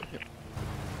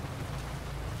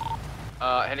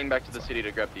well? Heading back to the city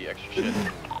to grab the extra shit.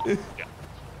 Yeah.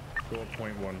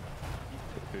 12.1.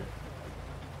 Do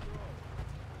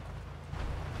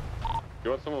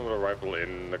you want someone with a rifle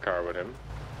in the car with him?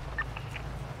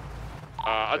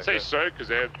 I'd say so, because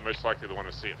they're most likely the one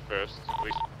to see it first. At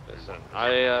least. Listen,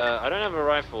 I don't have a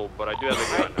rifle, but I do have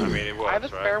a gun. I mean, it works, I have a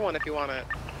right? spare one if you want it.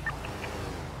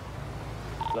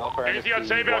 Anything I'd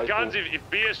say about guns, if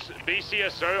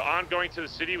BCSO aren't going to the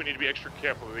city, we need to be extra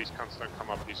careful that these cunts don't come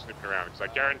up and be snooping around. Because I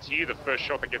guarantee you the first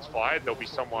shot that gets fired, there'll be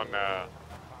someone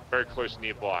very close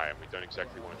nearby, and we don't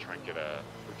exactly want to try and get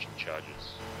breaching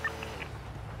charges.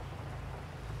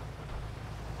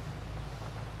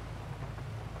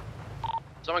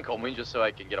 Someone call me just so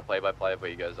I can get a play-by-play of where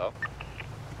you guys are.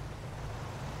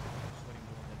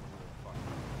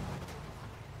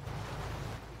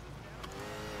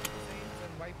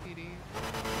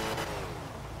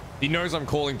 He knows I'm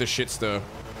calling the shitster.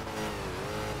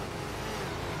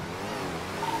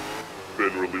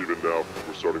 Ben, we're leaving now.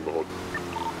 We're starting the hunt.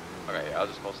 Okay, I'll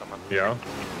just call someone. Yeah.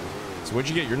 So where'd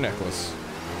you get your necklace?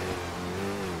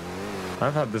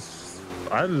 I've had this.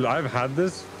 I've had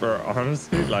this for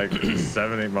honestly like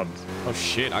 7-8 months. Oh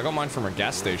shit! I got mine from a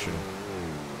gas station.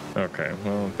 Okay,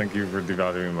 well, thank you for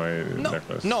devaluing my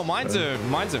necklace. No, mine's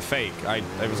a fake.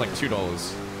 It was like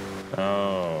 $2.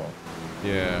 Oh.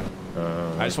 Yeah.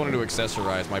 I just wanted to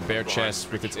accessorize. My bare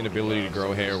chest with its inability to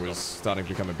grow hair was starting to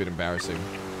become a bit embarrassing.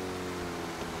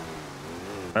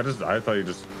 I thought you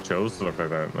just chose to look like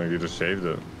that. Like you just shaved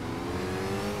it.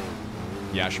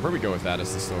 Yeah, I should probably go with that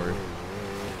as the story.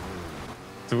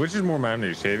 So which is more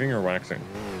manly, shaving or waxing?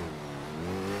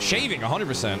 Shaving,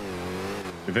 100%.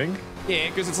 You think? Yeah,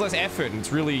 because it's less effort, and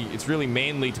it's really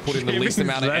manly to put in the least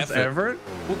amount of effort.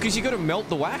 Well, because you got to melt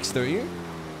the wax, don't you?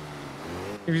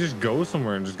 If you just go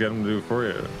somewhere and just get them to do it for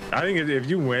you. I think if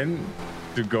you went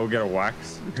to go get a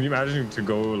wax, can you imagine to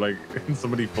go like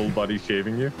somebody full body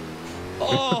shaving you?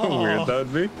 Oh, how weird that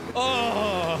would be.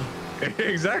 Oh,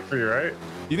 exactly right.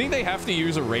 You think they have to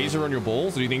use a razor on your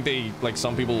balls, or do you think they like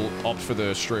some people opt for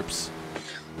the strips?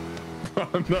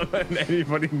 I'm not letting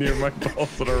anybody near my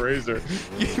balls with a razor.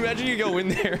 You imagine you go in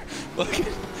there, like,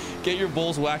 get your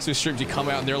balls waxed with strips, you come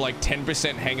out and they're like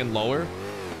 10% hanging lower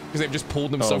because they've just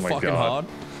pulled them so fucking hard.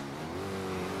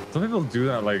 Some people do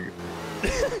that like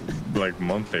like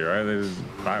monthly, right? They just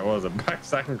back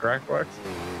sack and crack wax.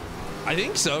 I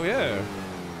think so, yeah.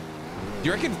 Do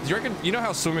you reckon you know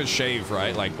how swimmers shave,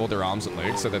 right? Like both their arms and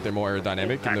legs so that they're more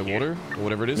aerodynamic in the water or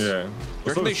whatever it is? Yeah. You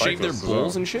reckon they shave their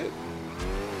balls and shit?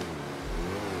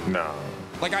 No.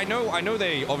 Like I know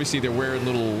they obviously they're wearing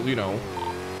little, you know,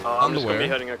 I'm just underwear. gonna be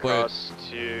heading across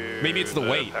to Maybe it's the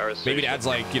weight. Maybe it adds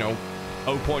like, you know,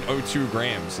 0.02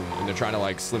 grams and they're trying to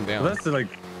like slim down. Well,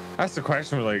 that's the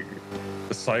question with like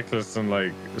the cyclists and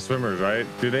like the swimmers, right?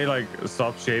 Do they like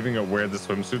stop shaving at where the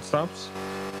swimsuit stops?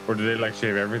 Or do they like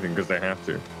shave everything because they have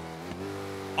to?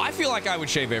 I feel like I would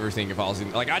shave everything if I was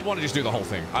in, like, I'd want to just do the whole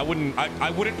thing. I wouldn't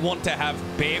want to have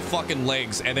bare fucking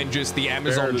legs and then just the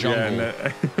Amazon jungle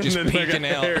just peeking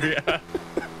out.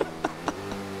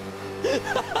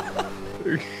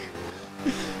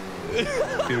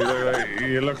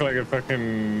 You look like a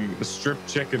fucking strip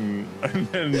chicken, and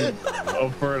then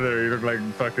up further you look like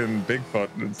fucking Bigfoot.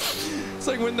 It's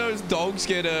like when those dogs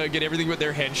get everything but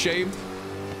their head shaved.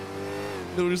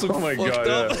 They'll just look fucked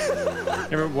up.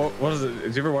 Yeah. What is it?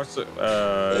 Did you ever watch the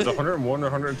 101 or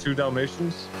 102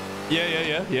 Dalmatians?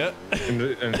 Yeah.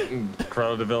 And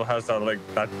Cruella de Vil has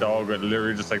that dog that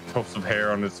literally just like tufts of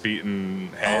hair on its feet and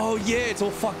head. Oh yeah, it's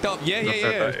all fucked up. Yeah.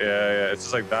 Yeah. It's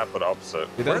just like that, but opposite.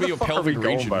 Yeah, that'll be your pelvic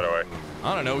region. By the way,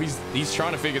 I don't know. He's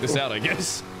trying to figure this out, I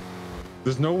guess.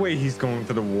 There's no way he's going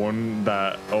to the one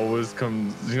that always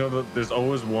comes. You know, there's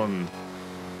always one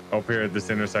up here at this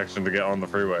intersection to get on the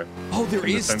freeway. Oh, there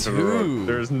is two.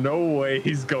 There's no way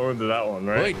he's going to that one,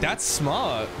 right? Wait, that's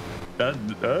smart.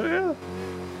 Yeah.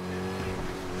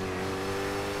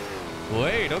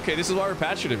 Wait, okay, this is why we're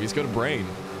patching him. He's got a brain.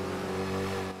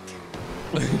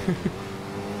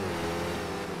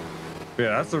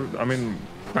 Yeah, I mean,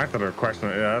 back to the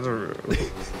question. Yeah, I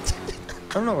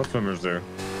don't know what swimmers do.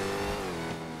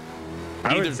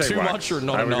 Either too much or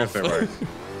not enough.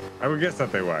 I would guess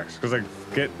that they wax, because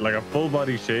like a full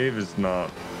body shave is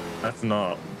that's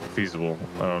not feasible.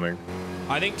 I don't think.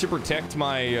 I think to protect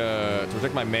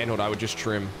my manhood, I would just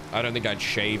trim. I don't think I'd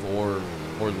shave or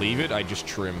leave it. I'd just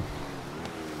trim.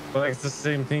 But like, it's the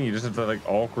same thing. You just have to like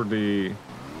awkwardly.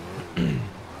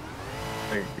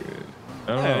 Like, I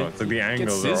don't know. It's like the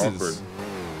angles are awkward.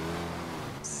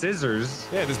 Scissors.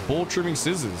 Yeah, there's ball trimming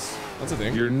scissors. That's a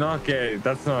thing. You're not getting.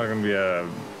 That's not gonna be a.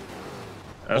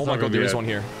 Oh my god, there is one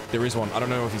here. There is one. I don't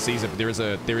know if he sees it, but there is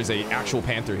a actual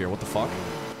panther here. What the fuck?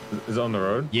 Is it on the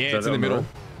road? Yeah, it's in the middle.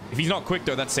 If he's not quick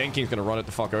though, that Sand King's gonna run it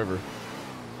the fuck over.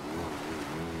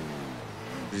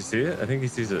 Did you see it? I think he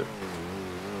sees it.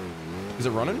 Is it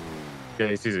running? Yeah,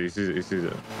 he sees it. He sees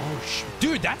it. Oh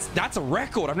dude, that's a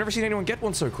record. I've never seen anyone get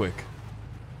one so quick.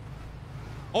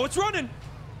 Oh, it's running.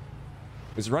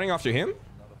 Is it running after him?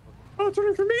 Oh, it's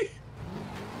running for me.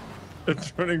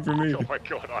 It's running for me. Oh my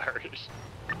god, Irish.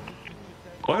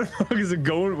 Why the fuck is it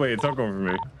going? Wait, it's not going for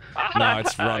me. No,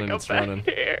 it's running. It's running.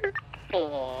 Here.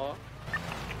 Aww.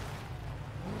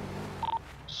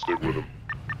 Stick with him.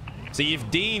 See,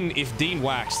 if Dean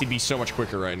waxed, he'd be so much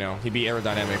quicker right now. He'd be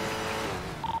aerodynamic.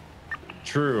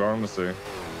 True, honestly.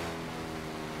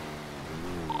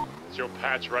 It's your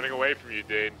patch running away from you,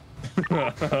 Dean.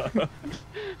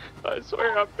 I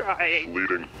swear I'm trying.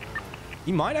 Leading.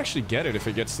 He might actually get it if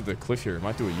it gets to the cliff here. It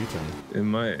might do a U-turn. It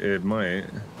might.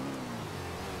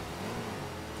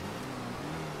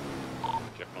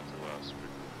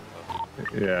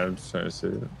 Yeah, I'm just trying to see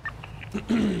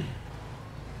it.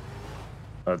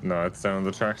 No, it's down on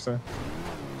the tracks there.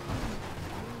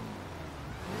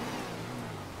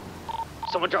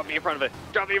 Someone drop me in front of it.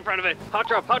 Drop me in front of it. Hot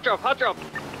drop, hot drop, hot drop.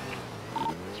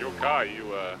 It's your car.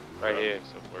 You right here.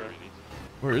 Wherever you need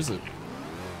to. Where is it?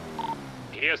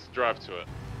 He has to drive to it.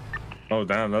 Oh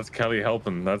damn, that's Kelly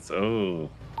helping. That's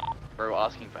Bro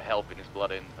asking for help in his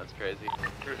blood in. That's crazy.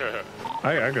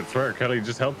 I could swear Kelly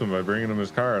just helped him by bringing him his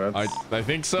car. That's... I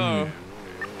think so.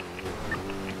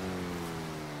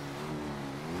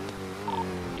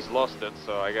 He's lost it,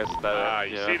 so I guess that.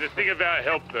 You yeah. see, the thing about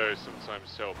help though,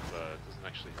 sometimes help doesn't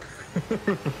actually help.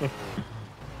 Yeah, I'm just trying to see it. Sometimes help doesn't actually help. What the fuck is it going? Wait, it's not going for me. It's your car. You It's running for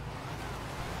me.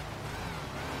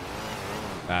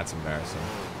 That's embarrassing.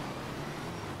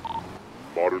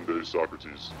 Modern day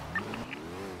Socrates.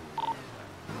 I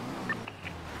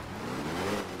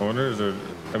wonder, is there...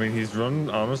 I mean, he's run...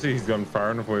 Honestly, he's gone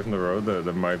far enough away from the road that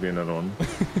there might be another one.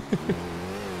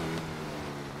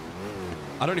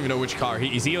 I don't even know which car.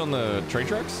 Is he on the train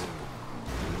tracks?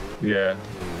 Yeah.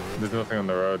 There's nothing on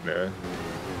the road there.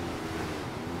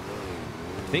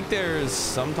 I think there's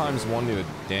sometimes one near the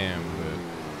dam,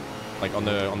 but like on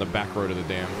the back road of the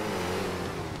dam.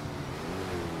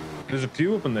 There's a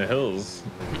few up in the hills,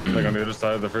 like on the other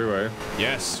side of the freeway.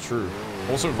 Yes, true.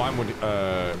 Also, Vinewood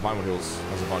Hills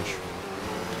has a bunch.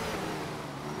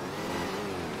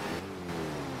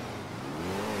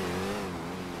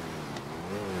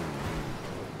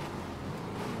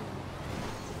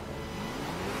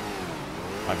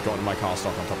 I've gotten my car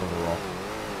stuck on top of a rock.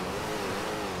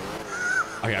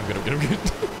 Okay, I'm good.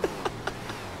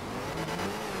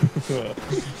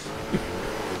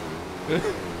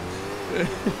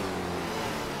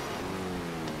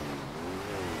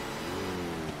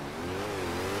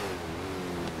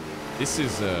 This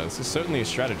is certainly a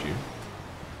strategy.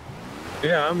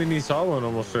 Yeah, I mean, he saw one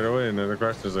almost straight away, and then the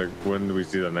question is like, when do we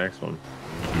see the next one?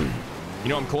 You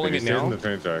know, I'm calling it now. In the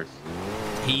train tracks.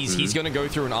 He's going to go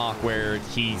through an arc where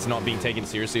he's not being taken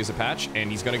seriously as a patch,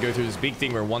 and he's going to go through this big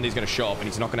thing where one day he's going to show up and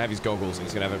he's not going to have his goggles and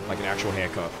he's going to have like an actual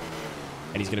haircut,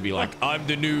 and he's going to be like, "I'm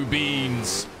the new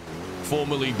Beans,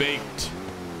 formerly baked,"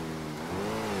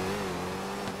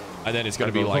 and then it's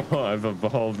going to be like, "I've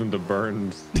evolved into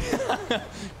Burns."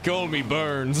 Call me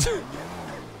Burns.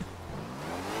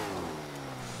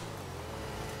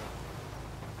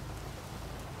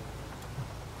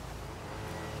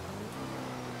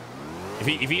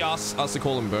 If he asks us to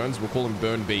call him Burns, we'll call him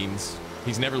Burn Beans.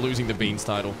 He's never losing the Beans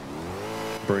title.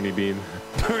 Bernie Bean.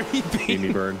 Bernie Bean.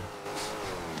 Amy Burn.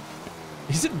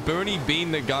 Is it Bernie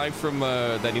Bean, the guy from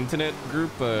that internet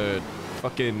group,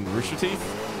 fucking Rooster Teeth?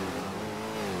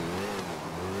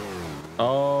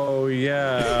 Oh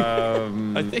yeah.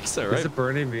 I think so, right? Is it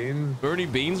Bernie Bean? Bernie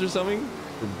Beans or something?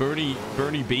 Or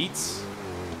Bernie Beats?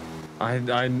 I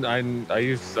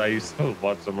used to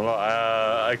watch them a lot.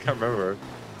 I can't remember.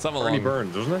 Something Bernie along.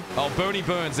 Burns, wasn't it? Oh, Bernie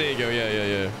Burns. There you go.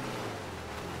 Yeah.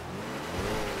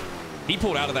 He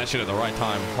pulled out of that shit at the right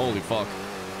time. Holy fuck.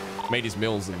 Made his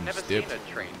mills and Never dipped. seen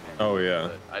a train. Oh yeah.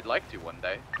 But I'd like to one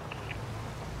day.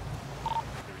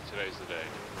 Maybe today's the day.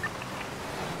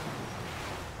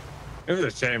 It was a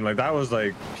shame. Like that was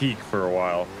like peak for a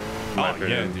while. in my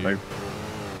opinion. Yeah, dude. Like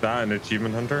that and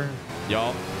Achievement Hunter.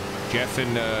 Y'all, Jeff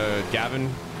and Gavin.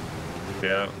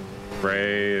 Yeah.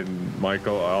 Ray and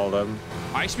Michael, all of them.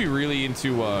 I used to be really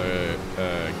into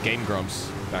Game Grumps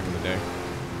back in the day.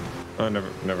 I never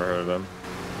heard of them.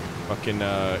 Fucking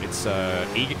it's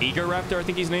Ego Raptor, I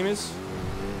think his name is.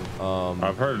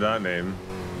 I've heard of that name.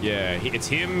 Yeah, it's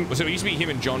him. So it used to be him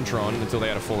and Jontron until they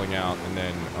had a falling out, and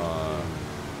then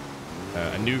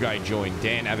a new guy joined,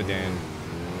 Dan Abadan,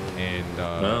 and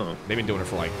they've been doing it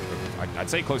for like I'd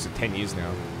say close to 10 years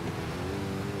now.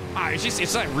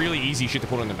 It's like really easy shit to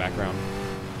put on the background.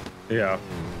 Yeah.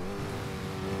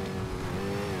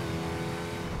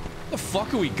 Where the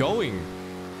fuck are we going?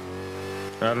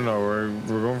 I don't know. We're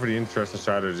going for the interesting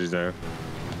strategies now.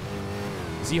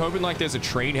 Is he hoping like there's a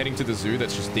train heading to the zoo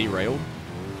that's just derailed?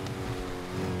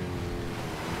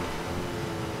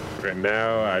 Okay,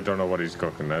 now I don't know what he's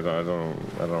cooking. I don't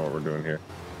know what we're doing here.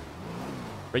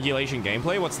 Regulation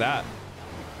gameplay? What's that?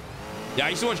 Yeah, I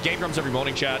used to watch Game Grumps every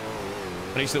morning, chat.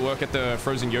 I used to work at the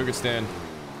frozen yogurt stand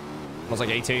when I was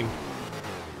like 18.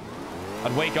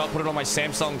 I'd wake up, put it on my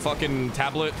Samsung fucking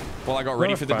tablet while I got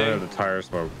ready for the day. I'm not a fan of the tire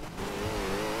smoke.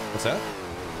 What's that?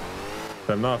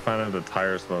 I'm not a fan of the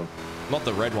tire smoke. Not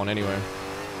the red one, anyway.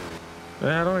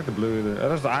 Yeah, I don't like the blue either.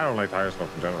 I don't like tire smoke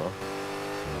in general.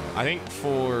 I think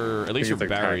for at least for like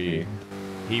Barry,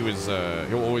 tacky.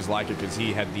 he'll always like it because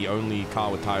he had the only car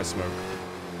with tire smoke.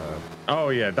 Oh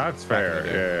yeah, that's fair.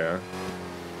 Yeah.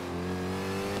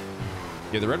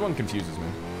 Yeah, the red one confuses me.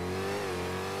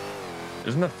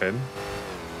 Isn't that Finn?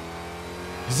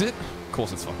 Is it? Of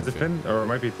course it's fucking Is it Finn? Or it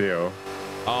might be Theo.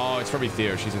 Oh, it's probably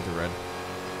Theo. She's into red.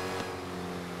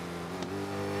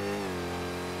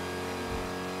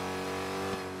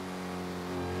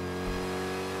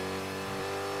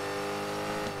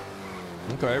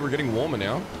 Okay, we're getting warmer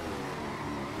now.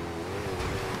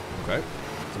 Okay.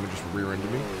 Someone just rear-ended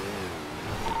me.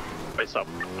 Face up.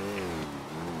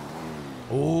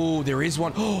 Oh, there is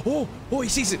one. Oh, he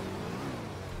sees it.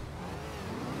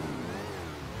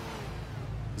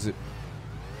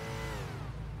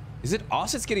 Is it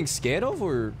us it's getting scared of,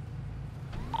 or?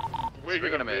 We're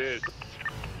gonna miss.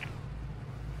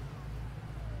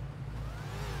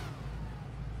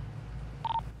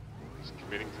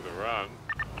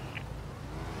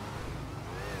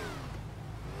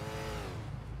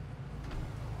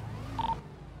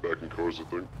 back in cars, I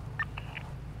think.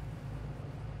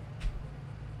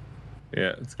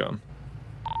 Yeah, it's gone.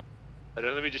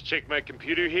 Let me just check my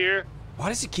computer here. Why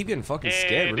does he keep getting fucking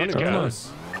scared? We're not it's even gone.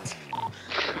 close.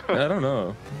 I don't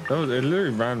know. It literally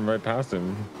ran right past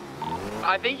him.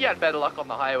 I think you had better luck on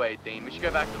the highway, Dean. We should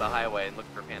go back to the highway and look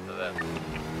for Panther there.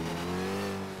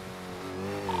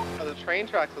 Oh, the train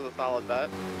tracks was a solid bet.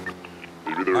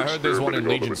 Maybe they're I heard there's one in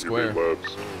experimenting Legion on them at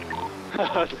Square.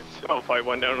 Labs. I'll fight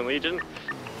one down in Legion.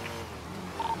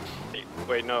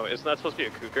 Wait, no, it's not supposed to be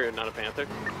a cougar and not a panther.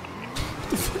 What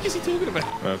the fuck is he talking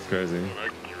about? That's crazy.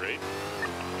 Can you rate?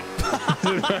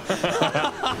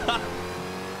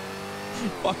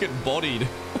 Fucking bodied.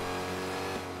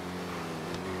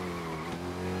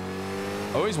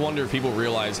 I always wonder if people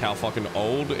realize how fucking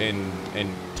old and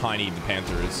tiny the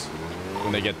Panther is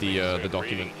when they get the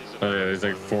document. Oh yeah, he's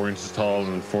like 4 inches tall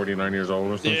and 49 years old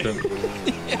or some shit.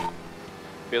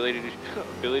 Ability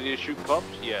to shoot cops?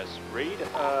 Yes. Raid?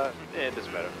 It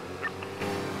doesn't matter.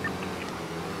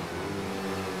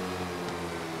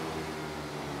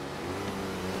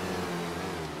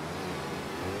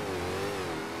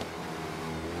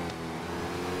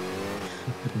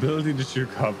 Ability to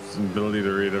shoot cops and ability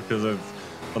to read. I feel it's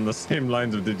on the same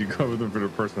lines of did you go with them for their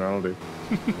personality?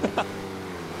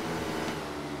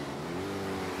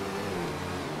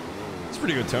 It's a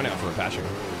pretty good turnout for a Apache.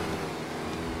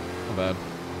 Not bad.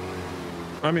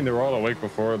 I mean, they were all awake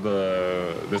before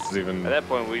this is even. At that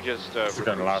point, we just It's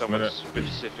kind of last someone minute.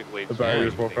 specifically. The battery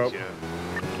just woke up.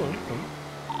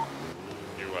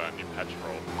 New patch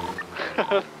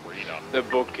roll. The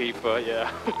bookkeeper,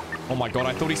 yeah. Oh my god,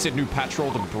 I thought he said new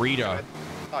patrol, the breeder,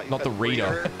 not the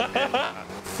reader.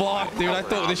 Fuck, dude, I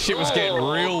thought this shit was getting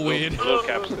real weird. Little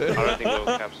caps. I don't think little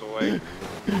caps awake.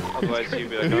 Otherwise, he'd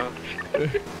be like, huh?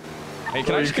 Hey,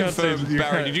 can I just confirm,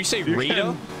 Barry, did you say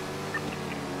reader?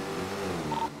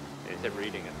 He said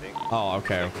reading, I think. Oh,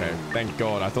 okay, okay. Thank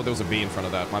god, I thought there was a B in front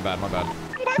of that. My bad, my bad.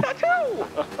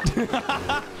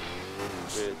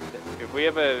 If we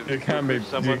ever You can't make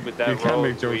someone with that you can't role,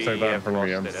 make jokes like that from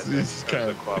me. lost I'm it. you just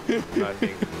can't. I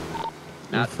think.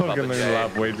 You're fucking letting me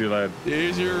laugh way too loud.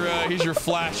 Here's your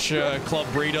Flash club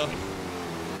breeder.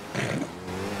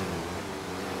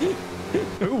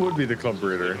 Who would be the club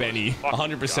breeder? Benny,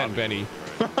 100% Benny.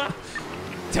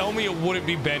 Tell me it wouldn't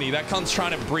be Benny. That cunt's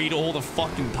trying to breed all the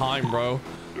fucking time, bro.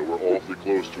 Yeah, we're awfully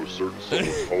close to a certain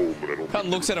someone's home, but I don't. Cunt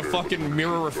looks at a fucking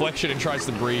mirror reflection and tries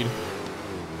to breed.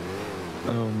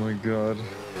 Oh my god.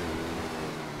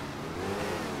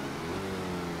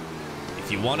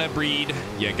 If you want to breed,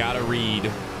 you gotta read.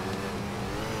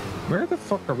 Where the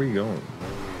fuck are we going?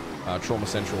 Trauma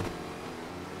Central.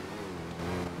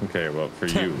 Okay, well, for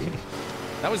you.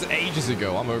 That was ages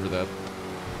ago. I'm over that.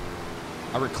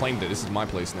 I reclaimed it. This is my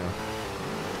place now.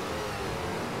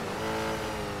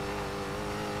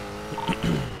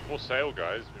 Full sale,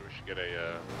 guys. Maybe we should get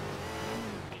a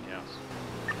house.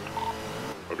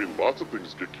 I mean, lots of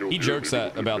things get killed. He here. jokes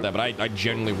Maybe about that, but I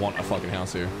genuinely want a fucking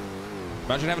house here.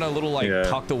 Imagine having a little like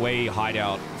tucked away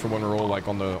hideout for when we're all like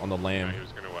on the lamb. He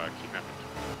was gonna kidnap him.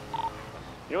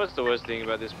 You know what's the worst thing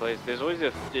about this place? There's always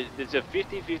there's a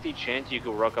 50-50 chance you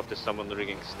could rock up to someone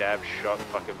literally getting stabbed, shot,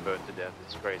 fucking burnt to death.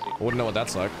 It's crazy. I wouldn't know what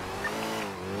that's like.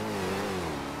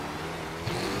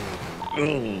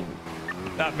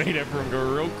 That made everyone go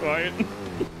real quiet.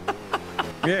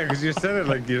 Yeah, because you said it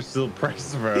like you're still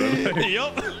pressed about it. Like.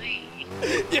 Yup.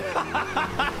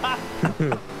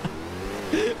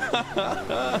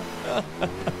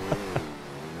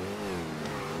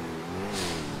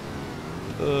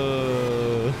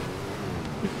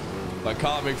 I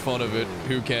can't make fun of it.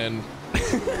 Who can?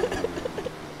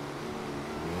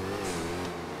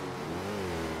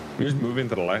 You're just moving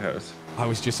to the lighthouse. I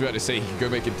was just about to say he could go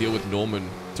make a deal with Norman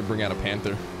to bring out a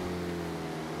panther.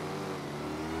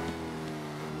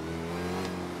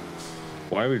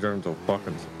 Why are we driving to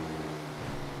fucking?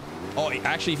 Oh,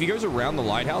 actually, if he goes around the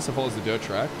lighthouse and follows the dirt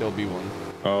track, there'll be one.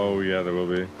 Oh yeah, there will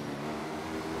be.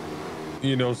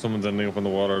 You know someone's ending up in the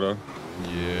water though.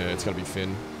 Yeah, it's gotta be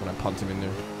Finn when I punt him in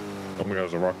there. Oh my god,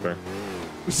 there's a rock there.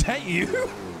 Was that you?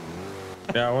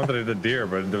 Yeah, I wanted to hit the deer,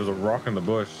 but there was a rock in the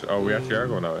bush. Oh, we actually are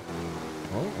going that way.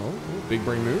 Oh, big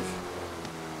brain move.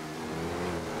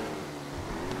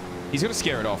 He's gonna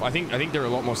scare it off. I think they're a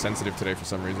lot more sensitive today for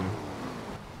some reason.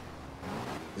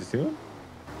 Did you see one?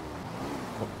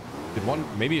 Did one?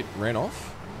 Maybe it ran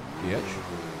off the edge.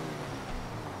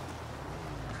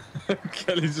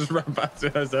 Kelly just ran past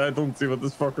it. I said, I don't see what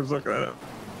this fucker's looking at.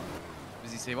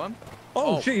 Does he see one?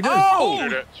 Oh, shit, he does. Oh!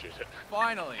 Shoot it, shoot it.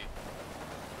 Finally.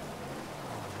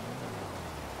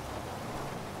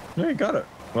 Yeah, he got it.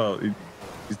 Well,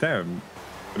 he's down,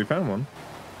 but he found one.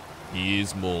 He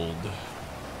is mauled.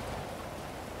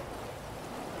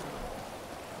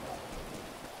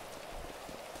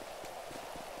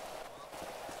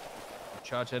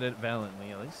 charge at it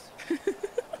valiantly, at least.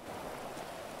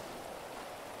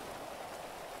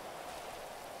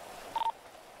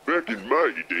 Back in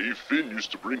my day, Finn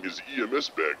used to bring his EMS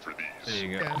bag for these. There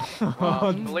you go. Yeah.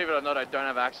 Well, believe it or not, I don't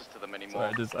have access to them anymore.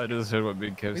 I just heard what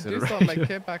Big Kev We said. do still have my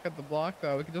kid back at the block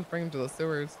though. We could just bring him to the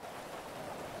sewers.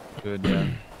 Good, yeah.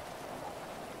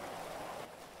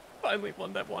 Finally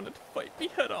one that wanted to fight me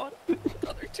head on. The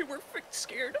other two were freaking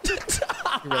scared. You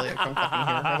really like, come fucking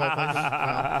here. How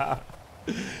about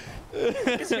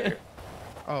this? He's here.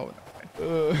 Oh,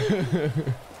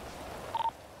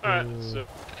 Alright, so...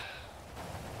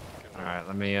 Alright,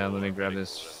 let me grab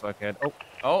this fuckhead.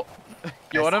 Oh,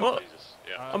 you want him?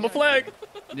 Yeah. I'm a flag.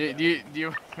 Do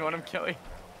you want him, Kelly?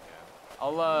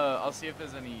 I'll see if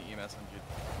there's any EMS on you.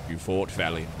 You fought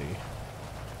valiantly.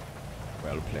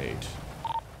 Well played.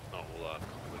 No, we'll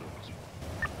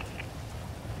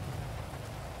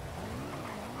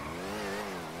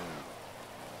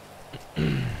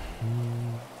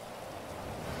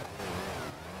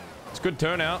It's a good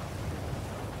turnout.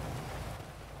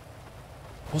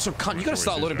 Also, cunt, you gotta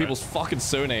start loading people's fucking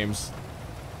surnames.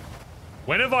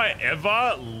 When have I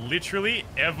ever, literally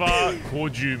ever,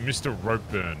 called you Mr.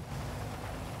 Ropeburn?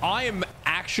 I am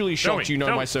actually shocked you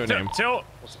know my surname. Tell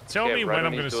me when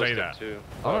I'm gonna say that.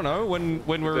 I don't know, when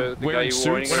we're the wearing guy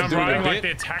suits When and I'm doing writing a like bit.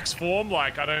 their tax form,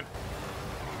 like I don't...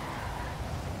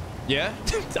 Yeah?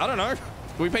 I don't know.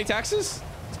 Do we pay taxes?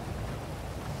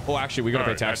 Oh, actually, we gotta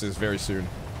pay taxes very soon.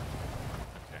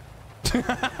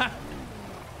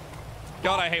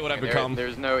 God, I hate what I've become.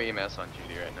 There's no EMS on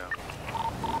duty right now.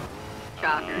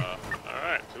 Shocker.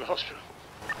 Alright, to the hospital.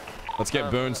 Let's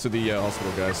get Burns to the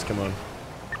hospital, guys. Come on.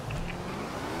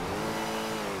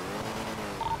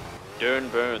 Dern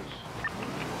Burns.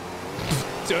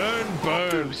 Dern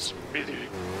Burns.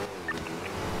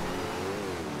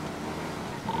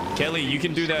 Kelly, you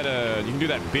can do that. You can do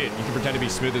that bit. You can pretend to be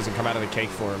Smithers and come out of the cake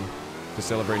for him to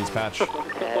celebrate his patch.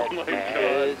 Oh my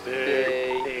god.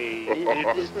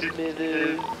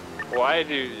 Why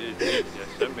do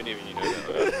so many of you know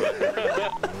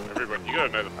that? Everyone, you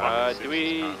gotta know the fucking do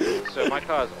we? So my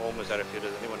car's almost out of fuel.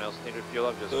 Does anyone else need to fuel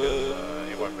up? Just because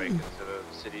it won't make it to the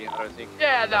city, I don't think.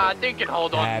 Yeah, no, I think we can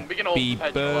hold on. We can hold the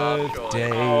petrol up,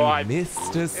 surely. Oh,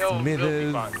 Mr. It'll be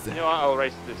fine. You know what? I'll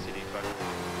race to the city. Fuck.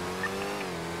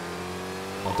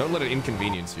 Oh, don't let it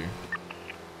inconvenience you.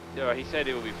 Yeah, he said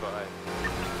it will be fine.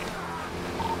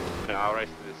 No, I'll race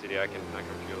to the city. I can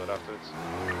fuel it afterwards.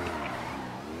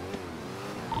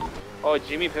 Oh,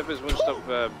 Jimmy Peppers wouldn't stop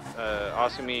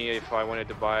asking me if I wanted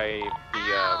to buy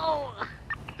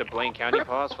the Blaine County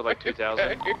pass for like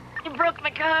 2,000. You broke my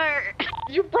car.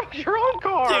 You broke your own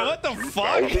car. Yeah, what the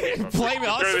fuck? Blame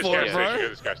us for it,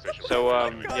 bro. So,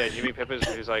 yeah, Jimmy Peppers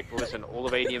is like, listen, all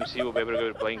of ADMC will be able to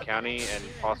go to Blaine County and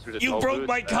pass through the toll You broke booth,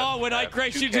 my car when I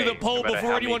crashed into the pole no matter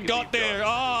before how anyone many got there.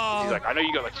 Oh. He's like, I know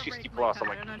you got like 60 plus. I'm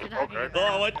like, okay.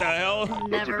 Oh, what the hell?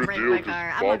 That's a good deal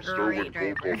because Bob Sterling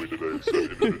cold called me today and said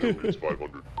individually it's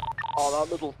 500. Oh,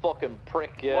 that little fucking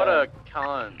prick, yeah. What a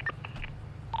con.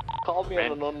 Called me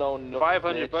on an unknown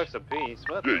 500 bucks a piece.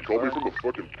 What Yeah, he called me from the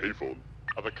fucking payphone.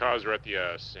 Oh, the cars are at the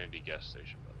Sandy gas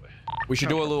station, by the way. We should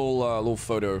do a little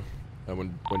photo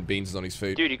when Beans is on his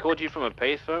feet. Dude, he called you from a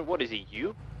payphone? What is he,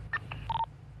 you?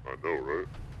 I know, right?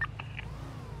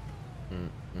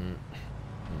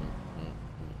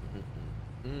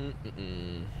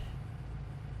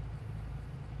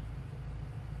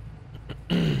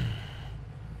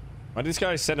 Why did this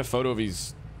guy send a photo of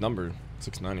his number?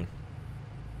 690.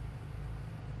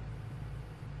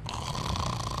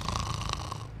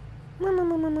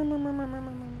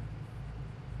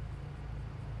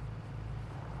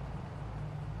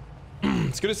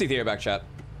 It's good to see Theo back, chat.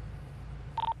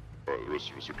 Alright, the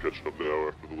rest of us are catching up now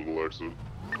after the little accident.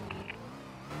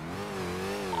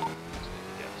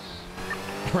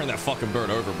 Ran that fucking bird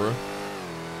over, bro.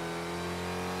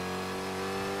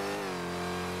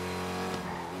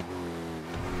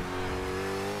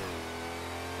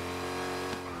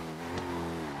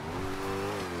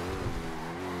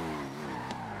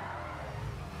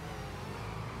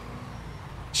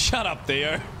 Shut up,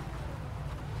 Theo.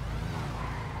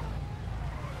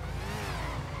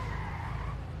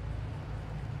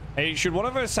 Hey, should one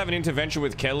of us have an intervention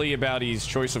with Kelly about his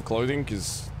choice of clothing?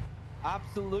 Because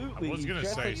Absolutely. I was gonna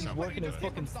Jeff say like he's something, working his but-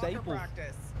 fucking Staples.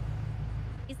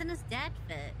 He's in his dad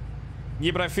fit.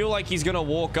 yeah, but I feel like he's gonna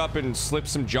walk up and slip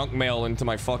some junk mail into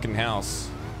my fucking house.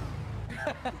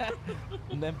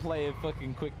 And then play a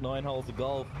fucking quick 9 holes of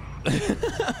golf.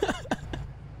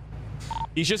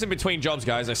 He's just in between jobs,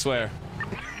 guys. I swear.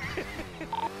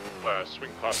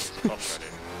 Swing past his cops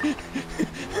right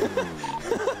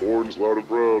Horns loud and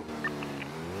proud.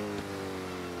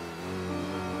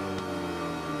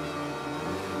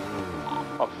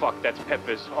 fuck, that's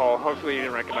Peppers. Oh, hopefully you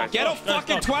didn't recognize Get me. off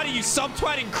fucking twatty, you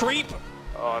sub-twatting creep!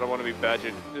 Oh, I don't want to be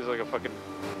badgered. There's like a fucking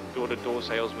door-to-door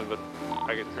salesman, but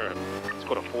I get it's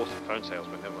called a forced phone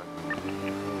salesman, never mind.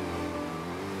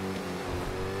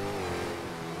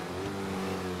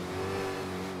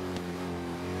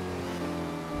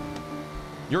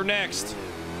 You're next.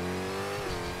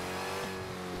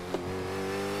 I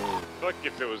feel like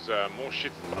if there was more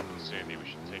shit up in Sandy, we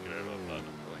should take it over, but I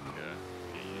feel like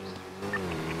get used.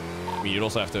 I mean, you'd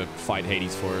also have to fight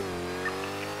Hades for it.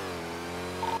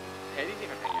 Hades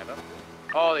even hang out.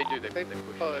 Oh, they do. They push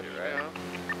it too, right?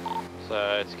 So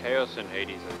it's Chaos and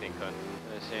Hades, I think, on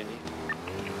Sandy.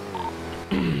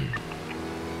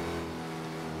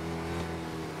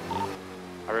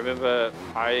 I remember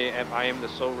I am the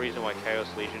sole reason why Chaos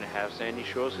Legion have Sandy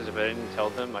Shores, because if I didn't tell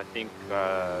them, I think you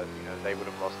know, they would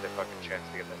have lost their fucking chance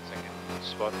to get that second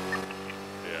spot.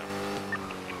 Yeah.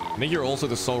 I think you're also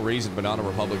the sole reason Banana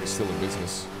Republic is still in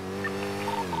business.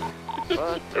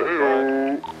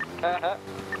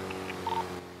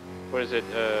 What is it?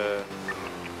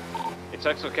 It's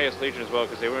actually Chaos Legion as well,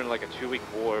 because they were in like a 2-week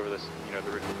war over this, you know,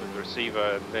 the receiver,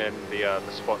 and then the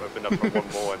spot opened up for one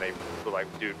more, and they were like,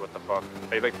 dude, what the fuck?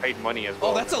 They like paid money as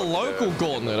well. Oh, that's a local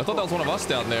gauntlet. I thought that was one of us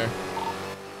down there.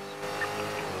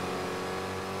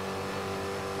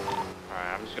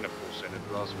 Alright, I'm just gonna full send it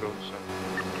the last build, so.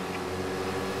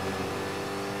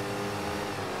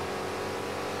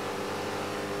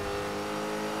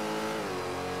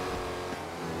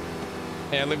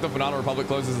 Yeah, I lived up Banana Republic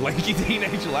closes lanky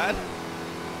teenage lad.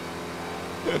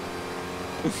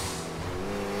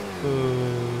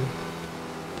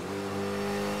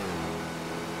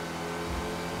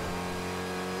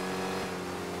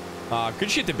 Good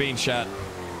shit to beans, chat.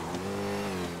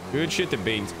 Good shit to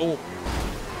beans. Oh.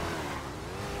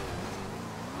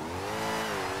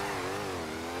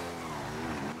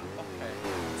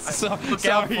 Look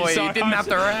out for you. You didn't have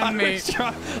to ram me.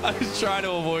 I was trying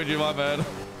to avoid you, my bad.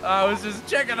 I was just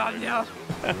checking on you.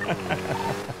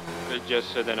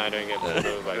 Just so then I don't get pulled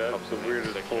over by cops. That's the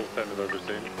weirdest full send I've ever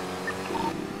seen.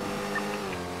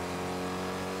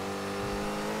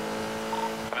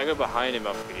 I go behind him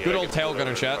up here. Good old tail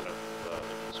gunner, chat.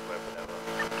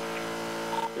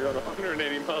 You're on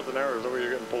 180 miles an hour, so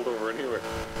you're getting pulled over anyway.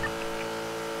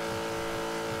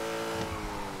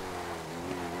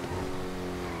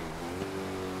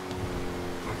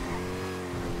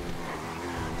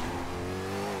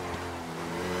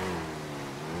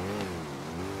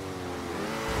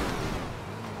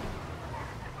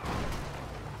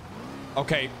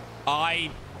 Okay, I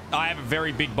have a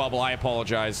very big bubble. I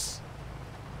apologize.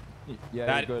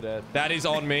 Yeah, you're good, Ed. That is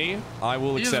on me. I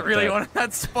will You accept just really that. wanted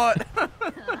that spot.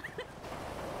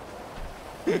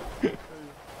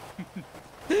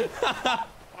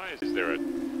 Why is there a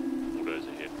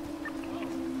bulldozer hit?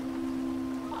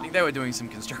 I think they were doing some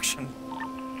construction.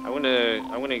 I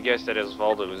wanna guess that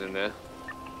Osvaldo was in there.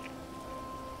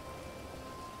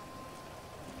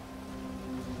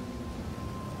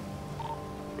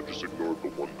 I just ignored the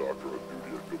one doctor on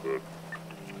duty. I feel bad.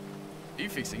 Are you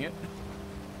fixing it?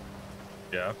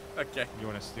 Yeah. Okay. You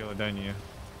want to steal it, don't you?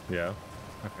 Yeah.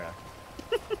 Okay.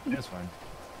 That's fine.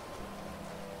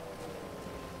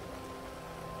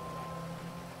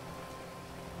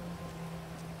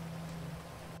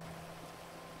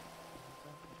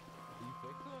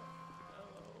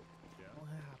 What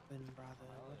happened, brother?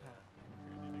 What happened?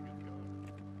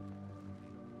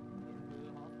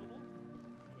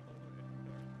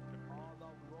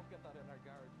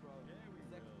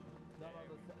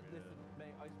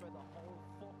 I spent the whole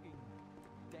fucking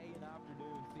day and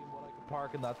afternoon seeing what I could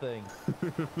park in that thing.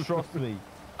 Trust me.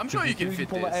 I'm sure you can As soon as fit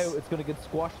pull it this. out, it's gonna get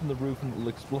squashed in the roof and it'll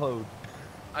explode.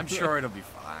 I'm sure it'll be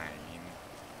fine.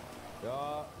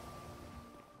 Yeah.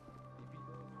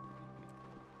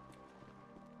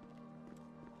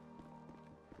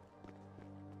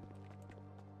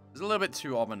 It's a little bit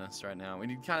too ominous right now. We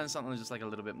need kind of something just like a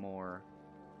little bit more.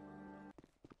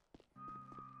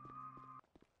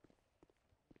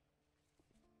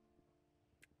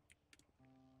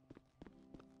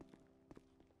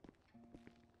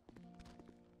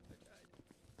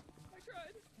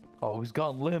 Oh, he's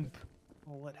gone limp.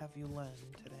 Oh, what have you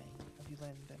learned today? Have you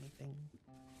learned anything?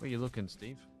 Where you looking,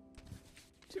 Steve?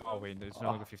 Oh wait, there's no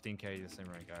longer 15k the same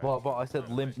rank. Alright. Well, but I said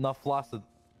limp, not flaccid.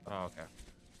 Oh, okay.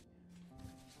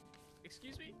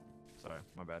 Excuse me? Sorry,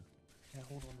 my bad. Yeah,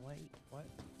 hold on, wait, what?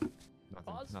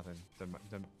 Nothing.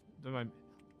 Nothing. Don't mind.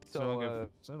 So,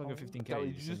 it's no longer 15k. Gally,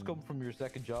 did it's you just in- come from your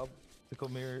second job to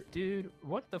come here? Dude,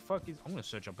 what the fuck is? I'm gonna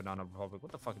search up Banana Republic.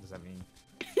 What the fuck does that mean?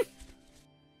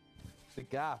 The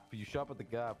Gap. You shop at the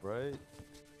Gap, right?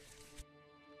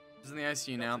 He's in the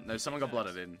ICU now. No, someone got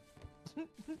blooded in.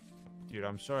 Dude,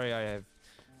 I'm sorry. I have.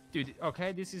 Dude,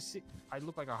 okay, this is. I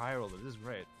look like a high roller. This is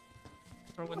great.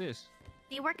 What's wrong with this?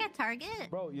 Do you work at Target?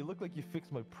 Bro, you look like you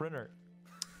fixed my printer.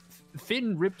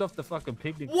 Finn ripped off the fucking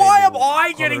picnic Why am table,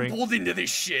 I getting coloring- pulled into this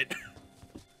shit?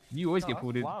 You always get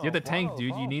pulled in. You're the tank,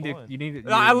 dude. You need to. You need to.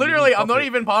 No, I literally, I'm not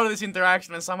even part of this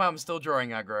interaction, and somehow I'm still drawing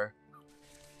aggro.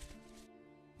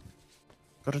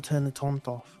 Gotta turn the taunt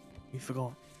off. You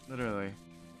forgot. Literally.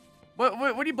 What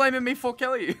are you blaming me for,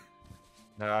 Kelly?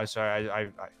 No, I'm sorry.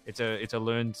 It's a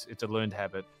learned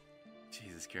habit.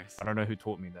 Jesus Christ. I don't know who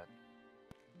taught me that.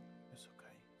 It's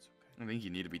okay. It's okay. I think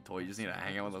you need to be taught. You just need to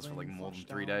hang out with us for like more than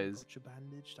 3 days. Got your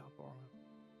bandaged up,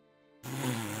 alright.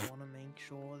 I want to make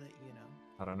sure that, you know,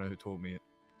 I don't know who taught me it.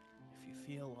 if you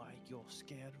feel like you're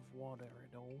scared of water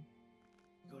at all,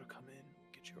 you gotta come in,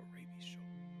 get you a rabies shot.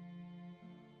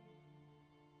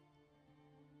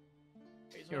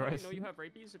 Hazel, You're right. You know you have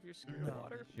rabies if you're scared of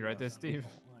water? You're right there, Steve.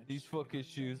 These fucking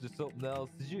shoes are something else.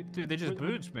 Did you? Dude, they're just were the-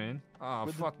 boots, man. Oh,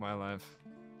 were the- fuck my life.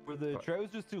 Were the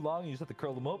trousers too long and you just have to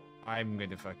curl them up? I'm going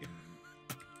to fucking.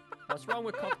 What's wrong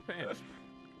with cuff pants?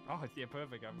 Oh, yeah,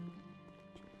 perfect. I'm.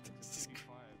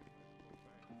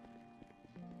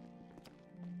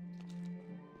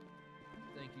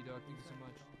 Thank you, Doc. Thank you so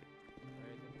much.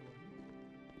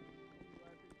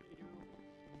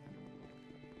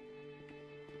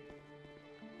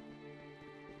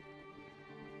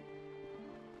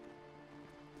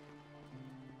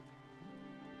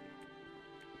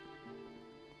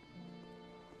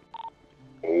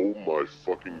 Oh my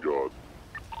fucking god.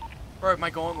 Broke my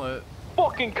gauntlet.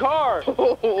 Fucking car!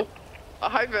 Oh,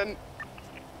 Ivan.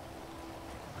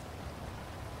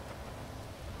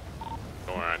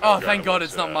 Oh, thank God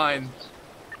it's not mine.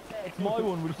 It's my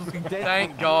one, which is dead.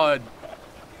 Thank God.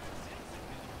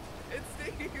 It's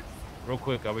Steve. Real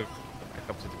quick, I'll be back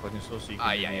up to the clothing store so you can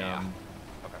Ah, give yeah, me, yeah.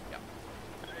 Okay.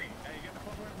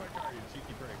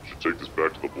 Should take this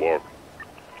back to the block.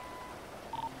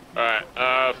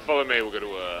 Alright, follow me, we'll go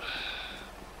to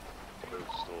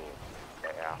store.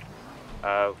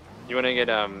 You want to get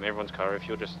everyone's car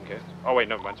refuel just in case? Oh wait,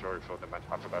 no, mine's already refilled. Never mind.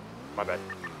 I forgot. My bad.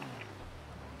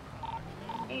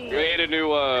 We're gonna get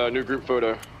a new group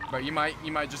photo. But you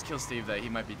might just kill Steve there. He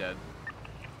might be dead.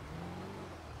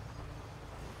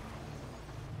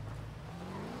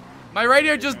 My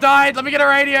radio just died. Let me get a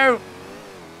radio.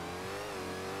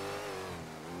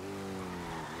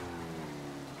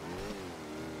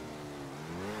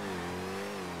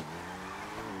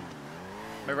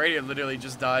 My radio literally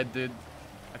just died, dude.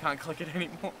 I can't click it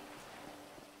anymore.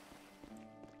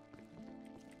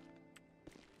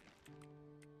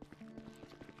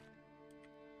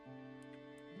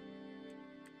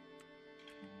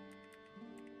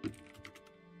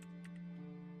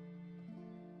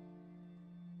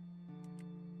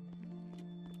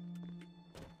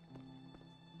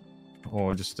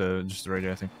 Or just the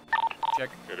radio, I think. Check.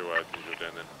 Go to visual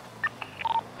down then.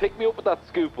 Pick me up with that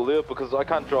scoop, will you? Because I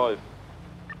can't drive.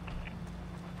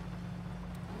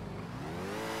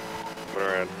 Put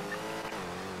around.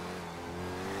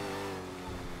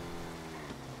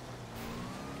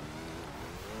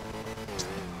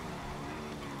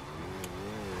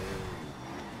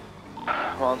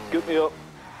 Come on, scoop me up.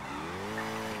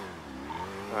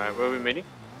 Alright, where are we meeting?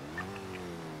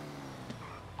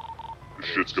 This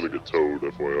shit's gonna get towed,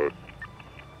 FYI.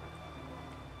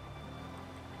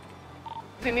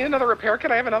 Does he need another repair kit?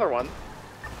 I have another one.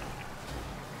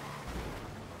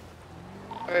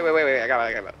 Wait, I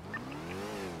got it.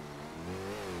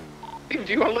 Steve,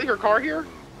 do you want to leave your car here?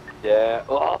 Yeah.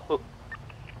 Oh.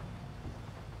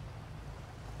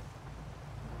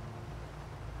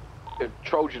 A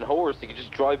Trojan horse, you can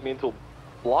just drive me into a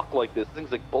block like this. This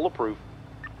thing's like bulletproof.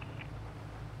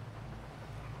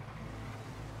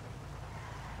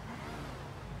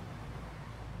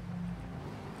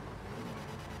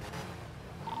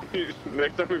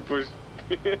 Next time we push.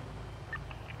 I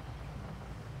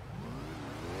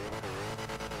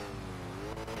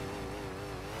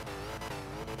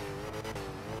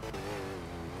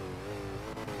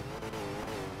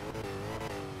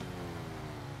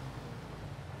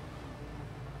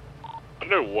don't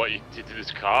know what you did to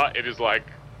this car. It is like,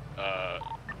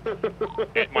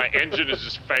 my engine is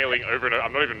just failing over and over.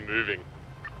 I'm not even moving.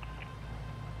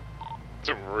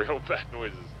 Some real bad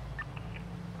noises.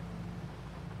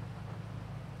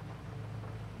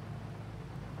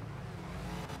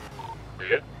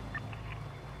 Yeah.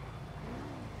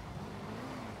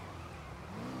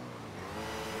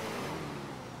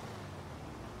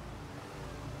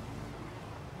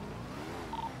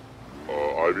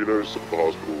 Ivy and I are still at the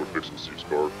hospital. We're fixing Steve's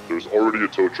car. There's already a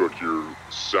tow truck here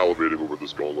salivating over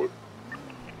this gauntlet.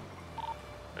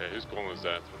 whose corner is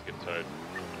that? It's supposed to get towed.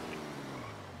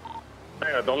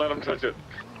 Hang on, don't let him touch it.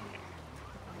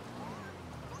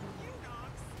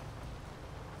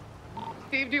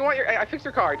 Steve, do you want your? I fixed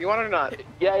your car. Do you want it or not?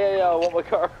 Yeah, I want my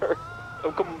car.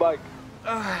 I'm coming back.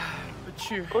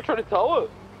 But you. Go try to tow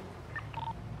it.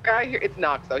 Guy here, it's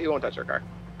Knox though. He won't touch your car.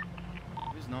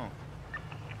 Who's no?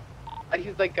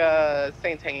 He's like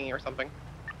Saints hanging or something.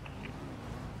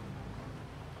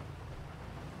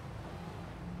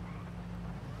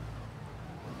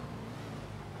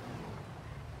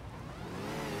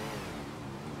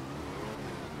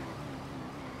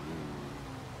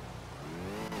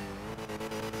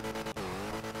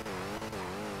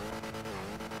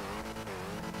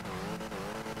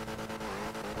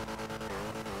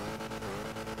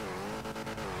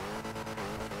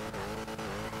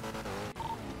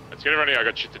 Let's get it running. I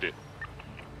got shit to do.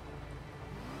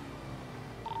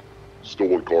 Still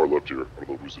one car left here. I don't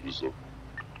know whose it is though.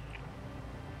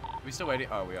 Are we still waiting?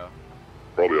 Oh, we are.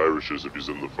 Probably Irish's if he's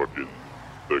in the fucking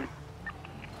thing.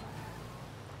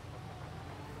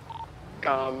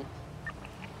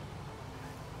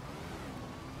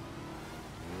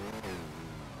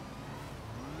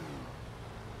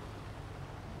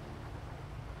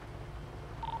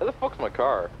 Where the fuck's my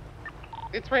car?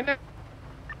 It's right now.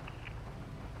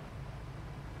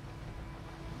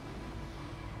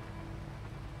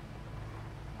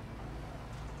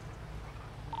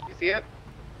 You see it?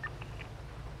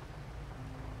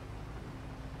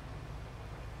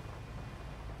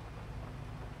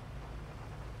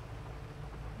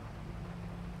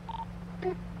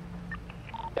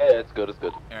 Yeah, it's good, it's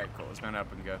good. Alright, cool. Let's mount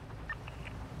up and go.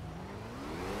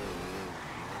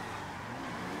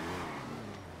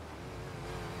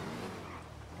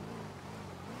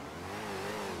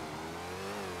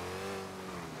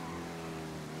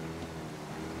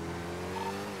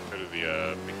 Go to the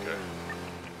Minko.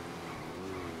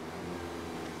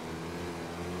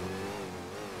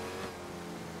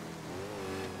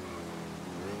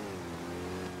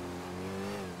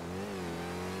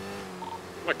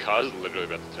 My car's literally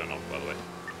about to turn off, by the way.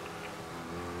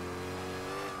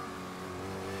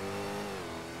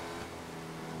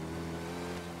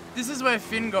 This is where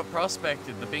Finn got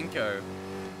prospected, the Binko.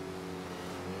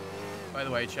 By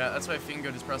the way, chat, that's where Finn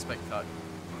got his prospect cut.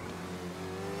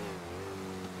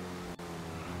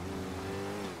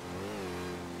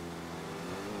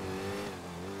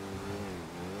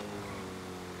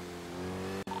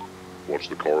 Watch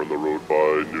the car on the road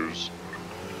by news.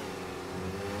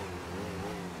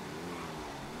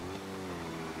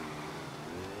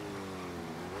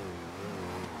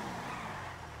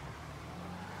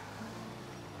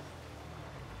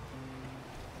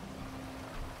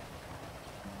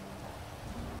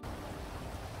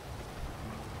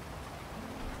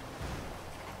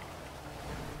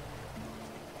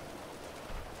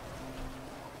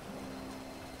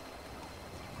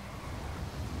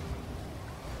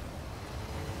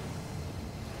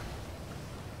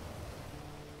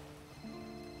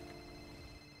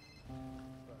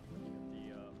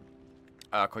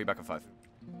 I'll call you back at 5.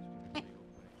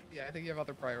 Yeah, I think you have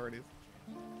other priorities.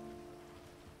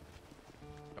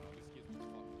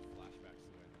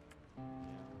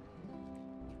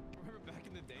 Remember back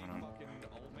in the day, fucking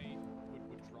old mate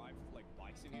would drive like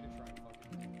bikes in here to try and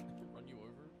fucking run you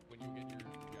over when you get your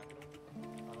jacket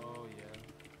on? Oh yeah.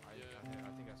 I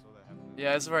think I saw that happen.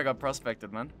 Yeah, this is where I got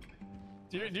prospected, man.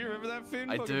 Do you remember that, Finn?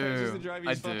 I Fucking do. Pez used to drive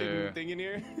his I fucking do. thing in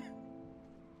here.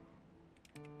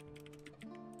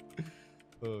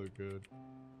 Oh, good.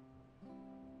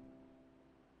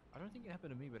 I don't think it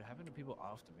happened to me, but it happened to people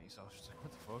after me. So I was just like,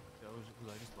 what the fuck?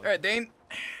 I just like... Alright, Dane.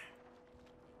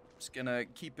 Just gonna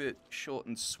keep it short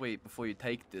and sweet. Before you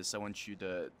take this, I want you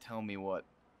to tell me what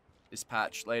this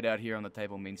patch laid out here on the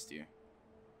table means to you.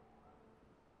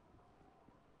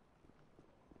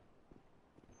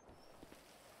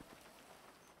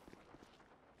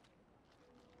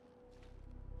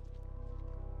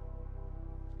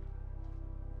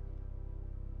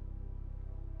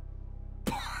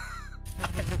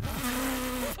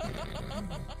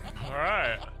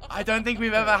 Alright. I don't think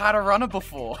we've ever had a runner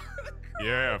before.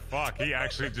 Yeah, fuck. He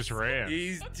actually just ran.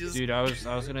 He's just... Dude, I was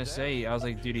gonna say, I was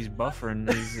like, dude, he's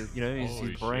buffering. He's, you know,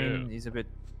 Holy his brain, shit. he's a bit.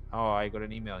 Oh, I got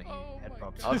an email. He head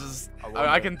bumps. I'll just...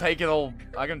 I can take it all...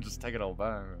 I can just take it all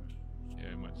back.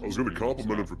 Yeah, I was gonna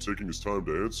compliment him for taking his time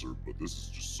to answer, but this is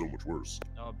just so much worse.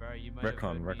 Oh, Barry, you might have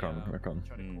Recon. tried to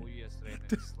call you yesterday and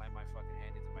then slam my fucking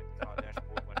hand into my car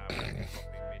dashboard when I was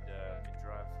stopping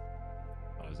mid-drive.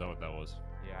 Oh, is that what that was?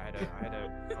 Yeah, I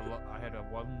had a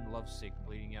one lovesick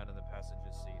bleeding out in the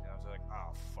passenger seat. And I was like,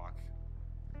 oh fuck.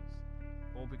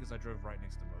 All because I drove right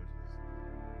next to Moses.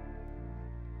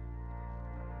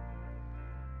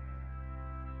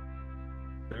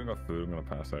 I don't got food. I'm gonna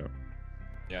pass out.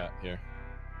 Yeah, here.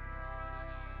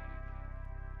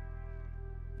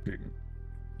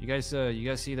 You guys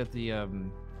see that the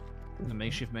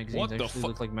makeshift magazines What the actually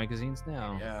look like magazines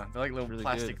now? Yeah, they're like little Really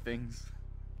plastic good. things.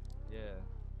 Yeah.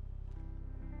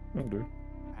 Oh, dude.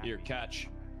 Here, catch.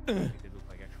 They look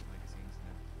like actual magazines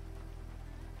now.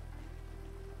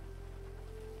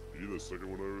 You need the second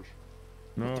one, Irish?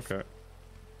 No, okay.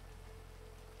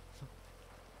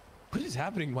 What is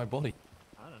happening to my body?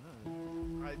 I don't know.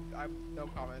 I no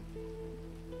comment.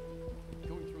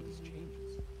 Going through these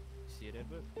changes. See it,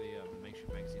 Edward? The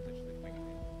makeshift magazines actually look like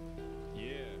magazines.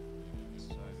 Yeah.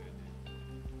 So good.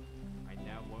 I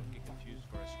now won't get confused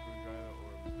for a screwdriver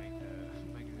or a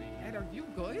magazine. Ed, are you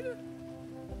good?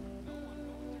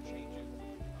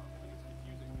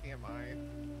 Am I?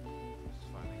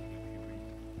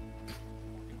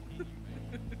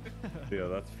 Yeah,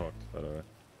 that's fucked, by the way.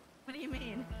 What do you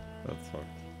mean? That's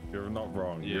fucked. You're not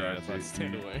wrong. Yeah, You're that's why I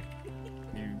stand away.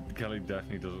 Kelly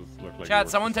definitely doesn't look like. Chad,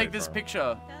 someone take this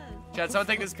picture. Chad, someone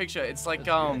take this picture. It's like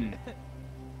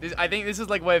I think this is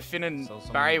like where Finn and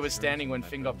Barry was standing when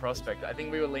Finn got prospect. I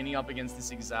think we were leaning up against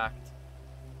this exact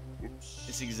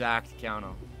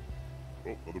counter.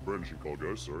 Oh, another brandishing call,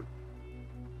 guys. Sorry.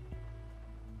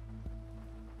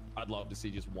 I'd love to see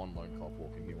just one lone cop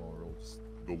walking here while we're all just.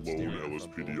 The lone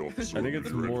LSPD officer. I think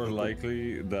it's more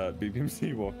likely that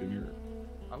BPMC walk in here.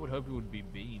 I would hope it would be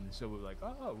Bean, so we're like,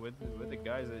 oh, we're the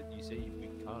guys that you say we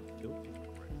can't kill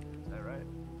people. Is that right?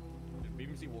 If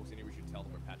BMC walks in here, we should tell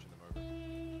them we're patching them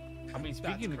over. I mean,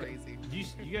 speaking of, crazy.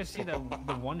 you guys see that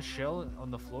the one shell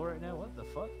on the floor right now? What the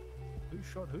fuck? Who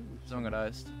shot who? Someone got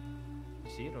iced.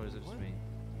 You see it, or is it just me?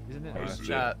 Isn't it? I see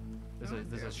Chat.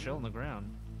 There's a shell on the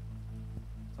ground.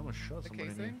 Someone shot someone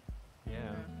in here.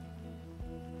 Yeah.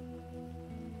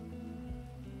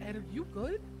 Ed, are you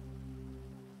good?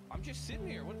 I'm just sitting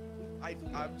here. What?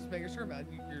 I'm just making sure, man.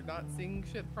 You're not seeing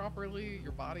shit properly.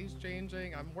 Your body's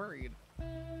changing. I'm worried. You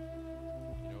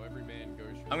know, every man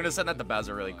goes. I'm gonna send that to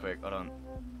Bazza really quick. Hold on.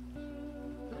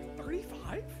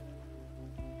 35?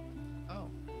 Oh.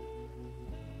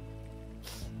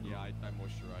 Yeah, I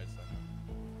moisturized that.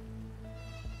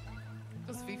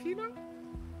 Does Fifi know?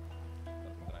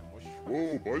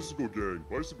 Whoa, bicycle gang,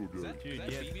 bicycle gang.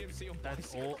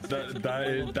 That's all.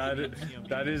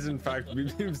 That is in fact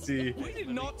BPMC. We did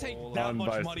not take that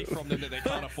much money from them that they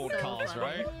can't afford cars,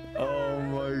 right? Oh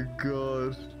my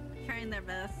god. Trying their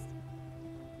best.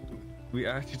 We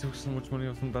actually took so much money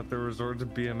off them that they resorted to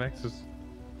BMXs.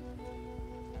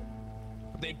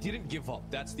 They didn't give up.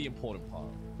 That's the important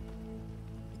part.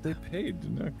 They paid,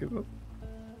 did not give up.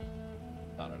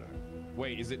 I don't know.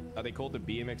 Wait, are they called the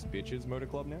BMX Bitches Motor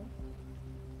Club now?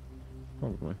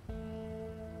 Probably.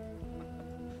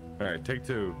 Alright, take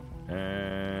two.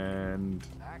 And...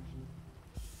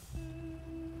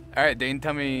 Alright, Dane,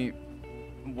 tell me,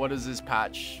 what does this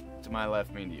patch to my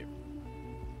left mean to you?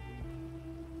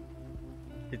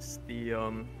 It's the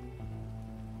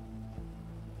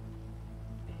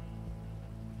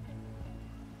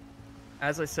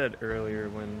as I said earlier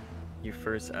when you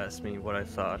first asked me what I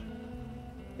thought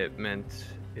it meant,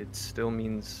 it still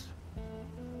means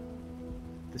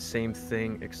the same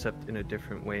thing except in a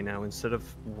different way now. Instead of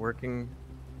working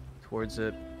towards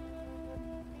it,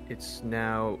 it's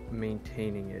now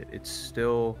maintaining it. It's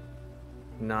still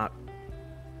not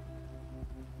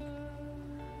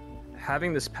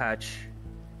having this patch.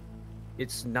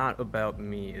 It's not about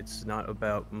me. It's not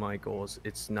about my goals.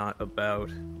 It's not about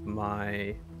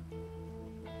my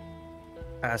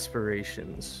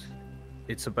aspirations.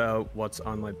 It's about what's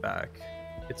on my back.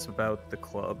 It's about the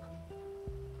club.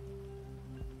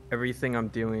 Everything I'm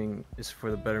doing is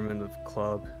for the betterment of the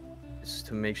club. Is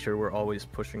to make sure we're always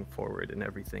pushing forward and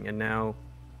everything. And now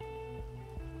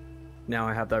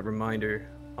I have that reminder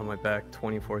on my back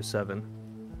 24/7.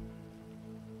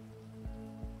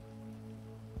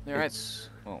 All right.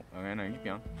 Well, okay, no, keep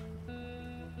going.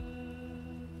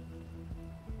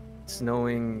 It's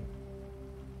knowing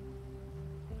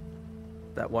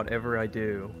that whatever I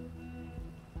do,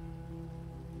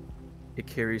 it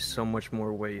carries so much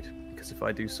more weight, because if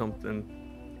I do something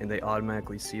and they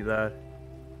automatically see that,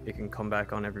 it can come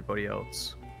back on everybody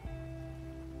else.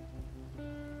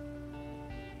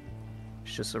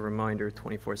 It's just a reminder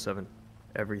 24/7.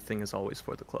 Everything is always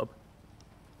for the club.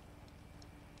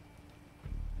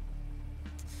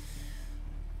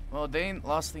 Well, Dane,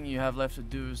 last thing you have left to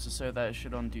do is to sew that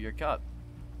shit onto your cut.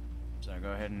 So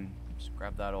go ahead and just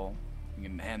grab that all. You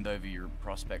can hand over your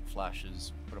prospect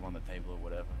flashes, put them on the table or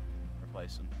whatever,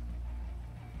 replace them.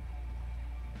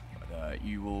 But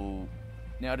you will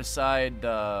now decide,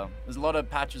 there's a lot of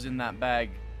patches in that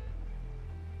bag.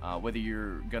 whether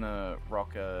you're gonna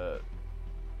rock a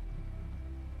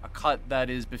cut that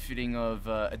is befitting of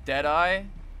a Deadeye,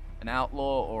 an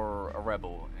Outlaw, or a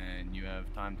Rebel, and you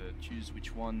have time to choose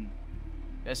which one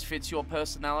best fits your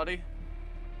personality.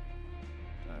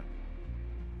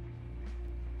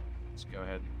 Let's go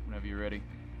ahead whenever you're ready.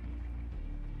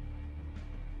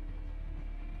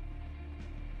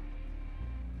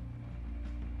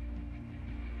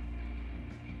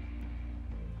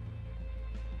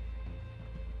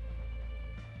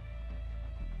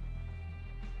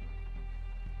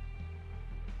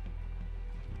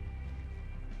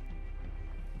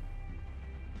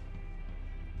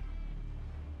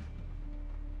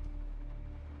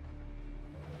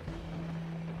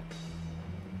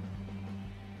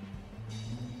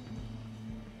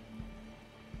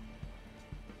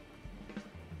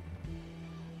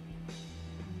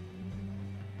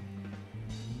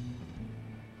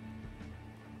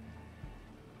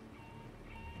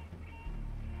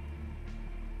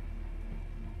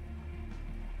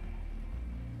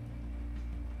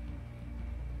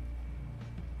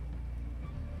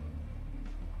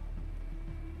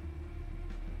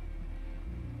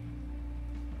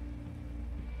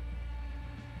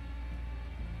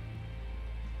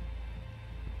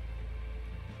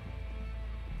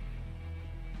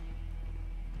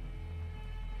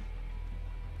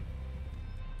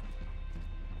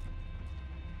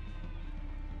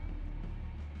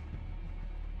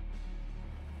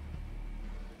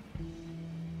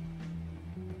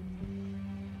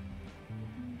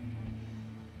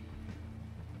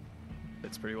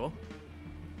 Fits pretty well.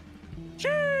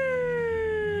 Alright.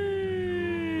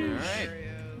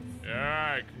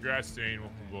 Alright, congrats, Dean.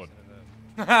 Welcome aboard.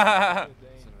 And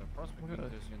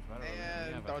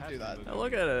don't do that. Now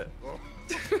look at it.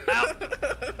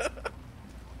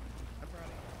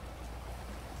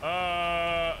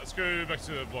 Let's go back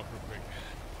to the block real quick.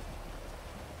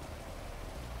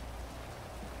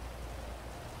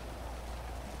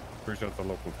 Appreciate the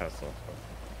local Tesla.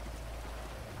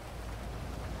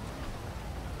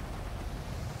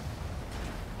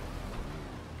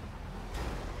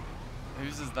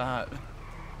 Whose is that?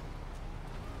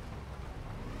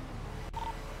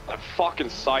 That fucking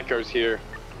psycho's here.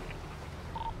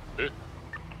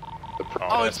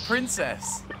 Oh, it's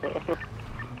Princess. You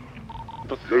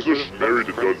guys are married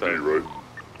to Dundee, right?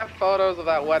 I have photos of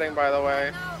that wedding, by the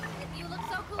way.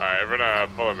 Alright, everyone,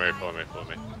 follow me, follow me, follow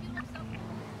me.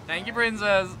 Thank you,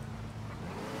 Princess.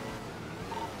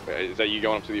 Wait, is that you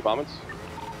going up to the apartments?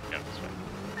 Yeah, that's right.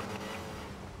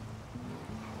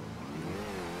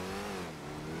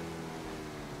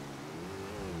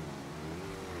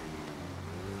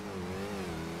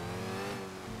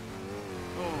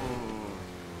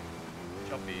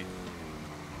 Choppy.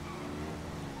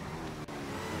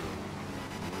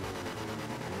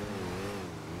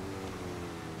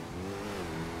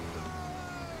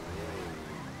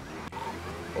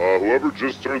 Whoever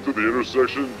just turned through the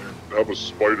intersection, you have a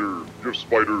spider. You have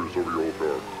spiders over your whole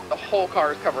car. The whole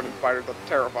car is covered in spiders. That's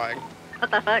terrifying.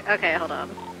 What the fuck? Okay, hold on.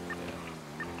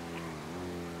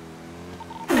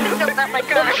 Jump out my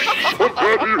car. Jump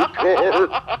out of your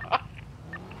car.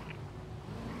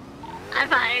 I'm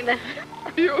fine.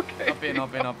 Are you okay? Up in,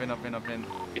 up in, up in, up in, up in.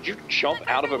 Did you jump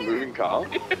out of a moving car?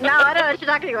 No, I don't know what you're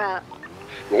talking about.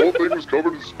 The whole thing was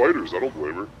covered in spiders. I don't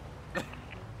blame her.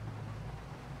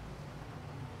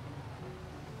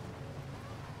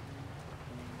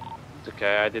 It's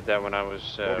okay, I did that when I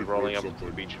was rolling up to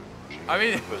the beach. I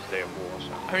mean, First day of war,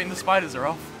 so. I mean, the spiders are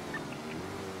off.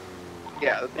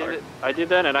 Yeah, I did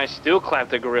that and I still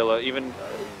clapped a gorilla, even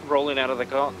rolling out of the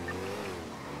car.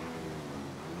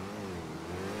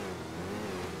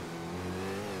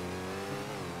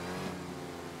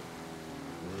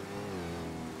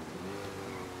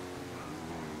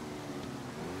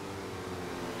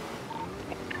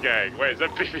 Gang, wait, is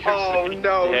that PVS? Oh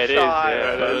no, Yeah, it is. shot.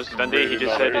 Yeah, that was Dundee. He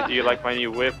just said, "Do you like my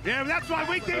new whip?" Yeah, that's why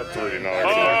we keep. That's really nice.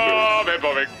 Oh, man,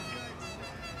 bombing.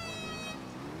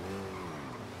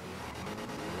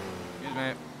 Excuse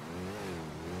me.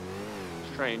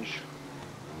 Strange.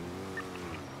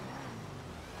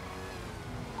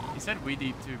 He said we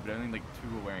deep too, but only like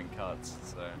 2 were wearing cuts,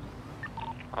 so.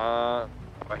 I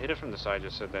hit it from the side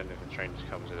just so then if the train just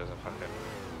comes, it doesn't fucking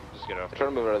just get off. I'm trying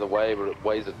to move it out of the way, but it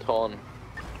weighs a ton.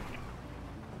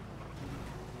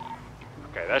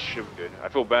 Okay, that should be good. I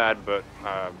feel bad, but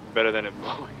better than it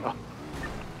blowing up.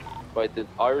 Wait, did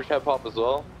Irish have pop as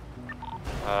well?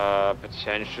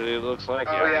 Potentially it looks like.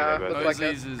 Oh, yeah. But Looks like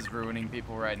Moses is ruining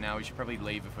people right now. We should probably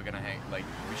leave if we're gonna hang. Like,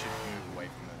 we should move away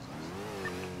from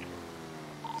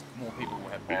this. more people will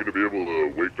head You're pop. gonna be able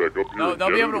to wake back up here. No, and they'll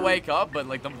get be it, able to or- wake up, but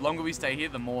like the longer we stay here,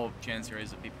 the more chance there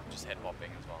is of people just head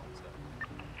popping as well. So.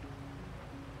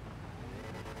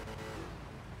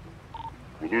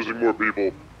 We're losing more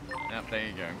people. Yep, there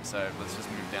you go. So let's just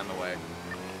move down the way.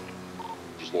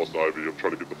 Just lost Ivy. I'm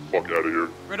trying to get the fuck out of here.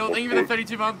 Riddle, thank you for the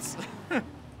 32 months.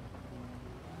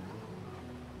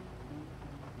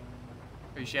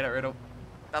 Appreciate it, Riddle.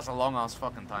 That's a long ass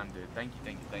fucking time, dude. Thank you,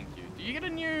 thank you, thank you. Do you get a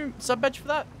new sub badge for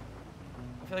that?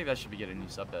 I feel like that should be getting a new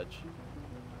sub badge.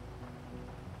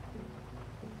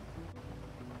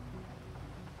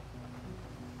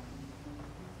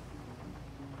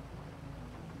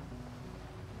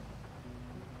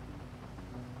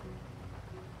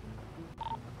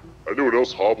 Anyone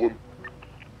else hobbling?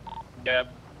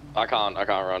 Yep. I can't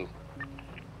run.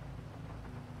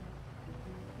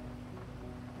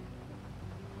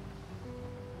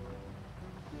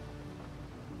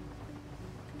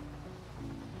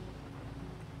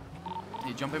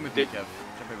 Yeah, jump in with me, Kev.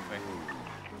 Jump in with me.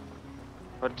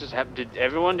 What just happened? Did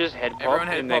everyone just head pop Everyone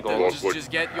head in their pop. goals? Just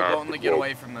get your bottom to get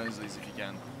away from those if you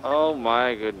can. Oh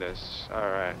my goodness.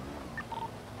 Alright.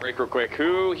 Break real quick.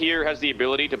 Who here has the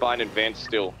ability to buy an advanced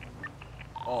still?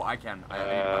 Oh, I can.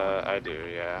 I do,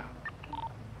 yeah.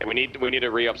 And we need to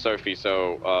re-up Sophie,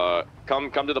 so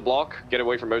come to the block, get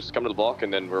away from Moses, come to the block,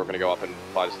 and then we're gonna go up and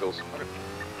buy the stills. Okay.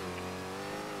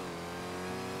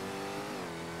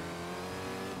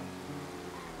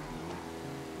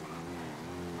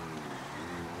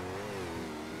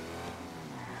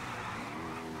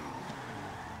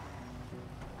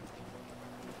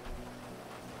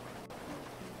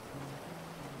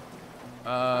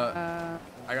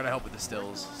 I gotta help with the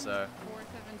stills, so.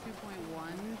 472.1.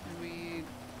 Should we?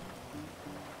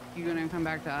 You gonna come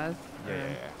back to us? Yeah.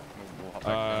 We'll hop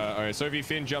back all right, Sophie,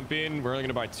 Finn, jump in. We're only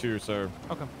gonna buy 2, so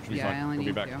okay. Should be Yeah, fine. I only We'll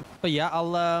be need back. 2. But yeah,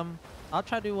 I'll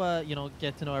try to you know,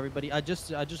 get to know everybody. I just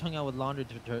hung out with laundry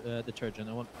detergent.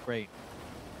 It went great.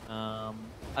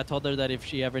 I told her that if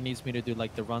she ever needs me to do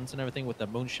like the runs and everything with the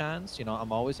moonshines, you know,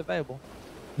 I'm always available.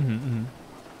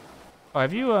 Oh,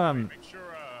 have you Make sure,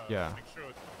 yeah. Make sure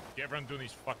get everyone doing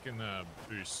these fucking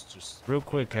boosts. Just Real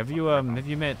quick, have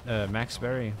you met Max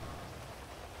Berry?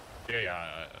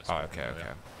 yeah. Oh, okay.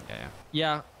 Yeah.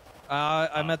 Yeah,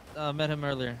 I met him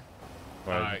earlier.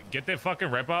 Get their fucking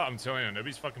rep up. I'm telling you,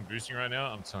 nobody's fucking boosting right now.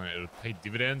 I'm telling you, it'll pay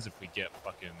dividends if we get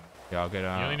fucking. Yeah, I'll get. You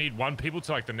only need 1 people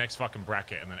to like the next fucking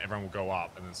bracket, and then everyone will go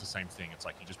up, and then it's the same thing. It's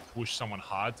like you just push someone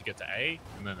hard to get to A,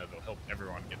 and then it'll help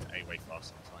everyone get to A way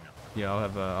faster. I'm telling you. Yeah,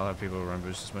 I'll have people run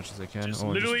boost as much as they can. Just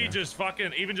or literally just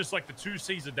fucking even just like the 2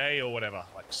 Cs a day or whatever.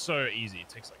 Like so easy. It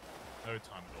takes like no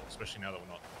time at all, especially now that we're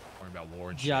not worrying about war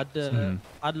and shit. Yeah,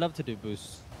 I'd love to do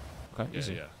boosts. Okay,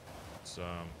 easy. Yeah. So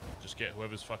just get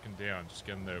whoever's fucking down, just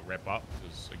getting the rep up.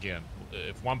 Because again,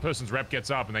 if one person's rep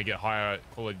gets up and they get higher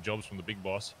quality jobs from the big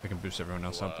boss, we can boost everyone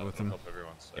else up with them. Help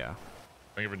everyone. So. Yeah.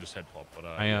 I think everyone just head pop. But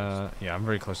yeah, I'm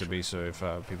very close to B, so if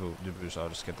people do boost, I'll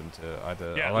just get them to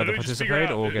either yeah, I'll either literally just figure participate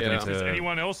out or get them if there's to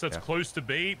anyone else that's yeah. close to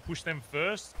B, push them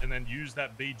first, and then use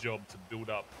that B job to build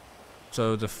up.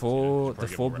 So the four get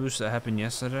four more boosts that happened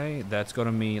yesterday, that's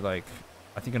gotten me like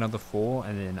I think another 4,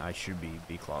 and then I should be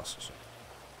B class. So.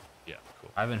 Yeah,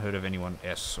 cool. I haven't heard of anyone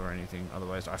S or anything.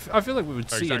 Otherwise, I feel like we would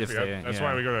see it if they. That's yeah.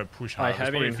 why we gotta push hard. I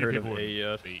haven't even heard of A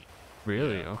yet.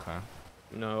 Really? Okay.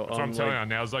 No. That's what I'm telling you.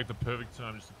 Now's like the perfect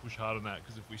time just to push hard on that,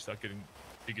 because if we start getting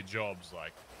bigger jobs,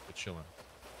 like we're chilling.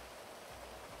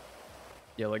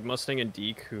 Yeah, like Mustang and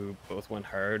Deke, who both went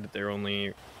hard, they're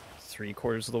only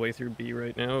 3/4 of the way through B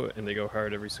right now, and they go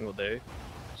hard every single day.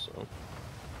 So.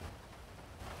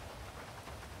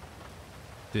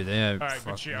 Dude, they have. Alright,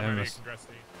 good shit. I'm ready. Congrats,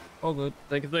 Steve. All good.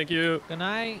 Thank you. Good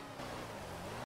night.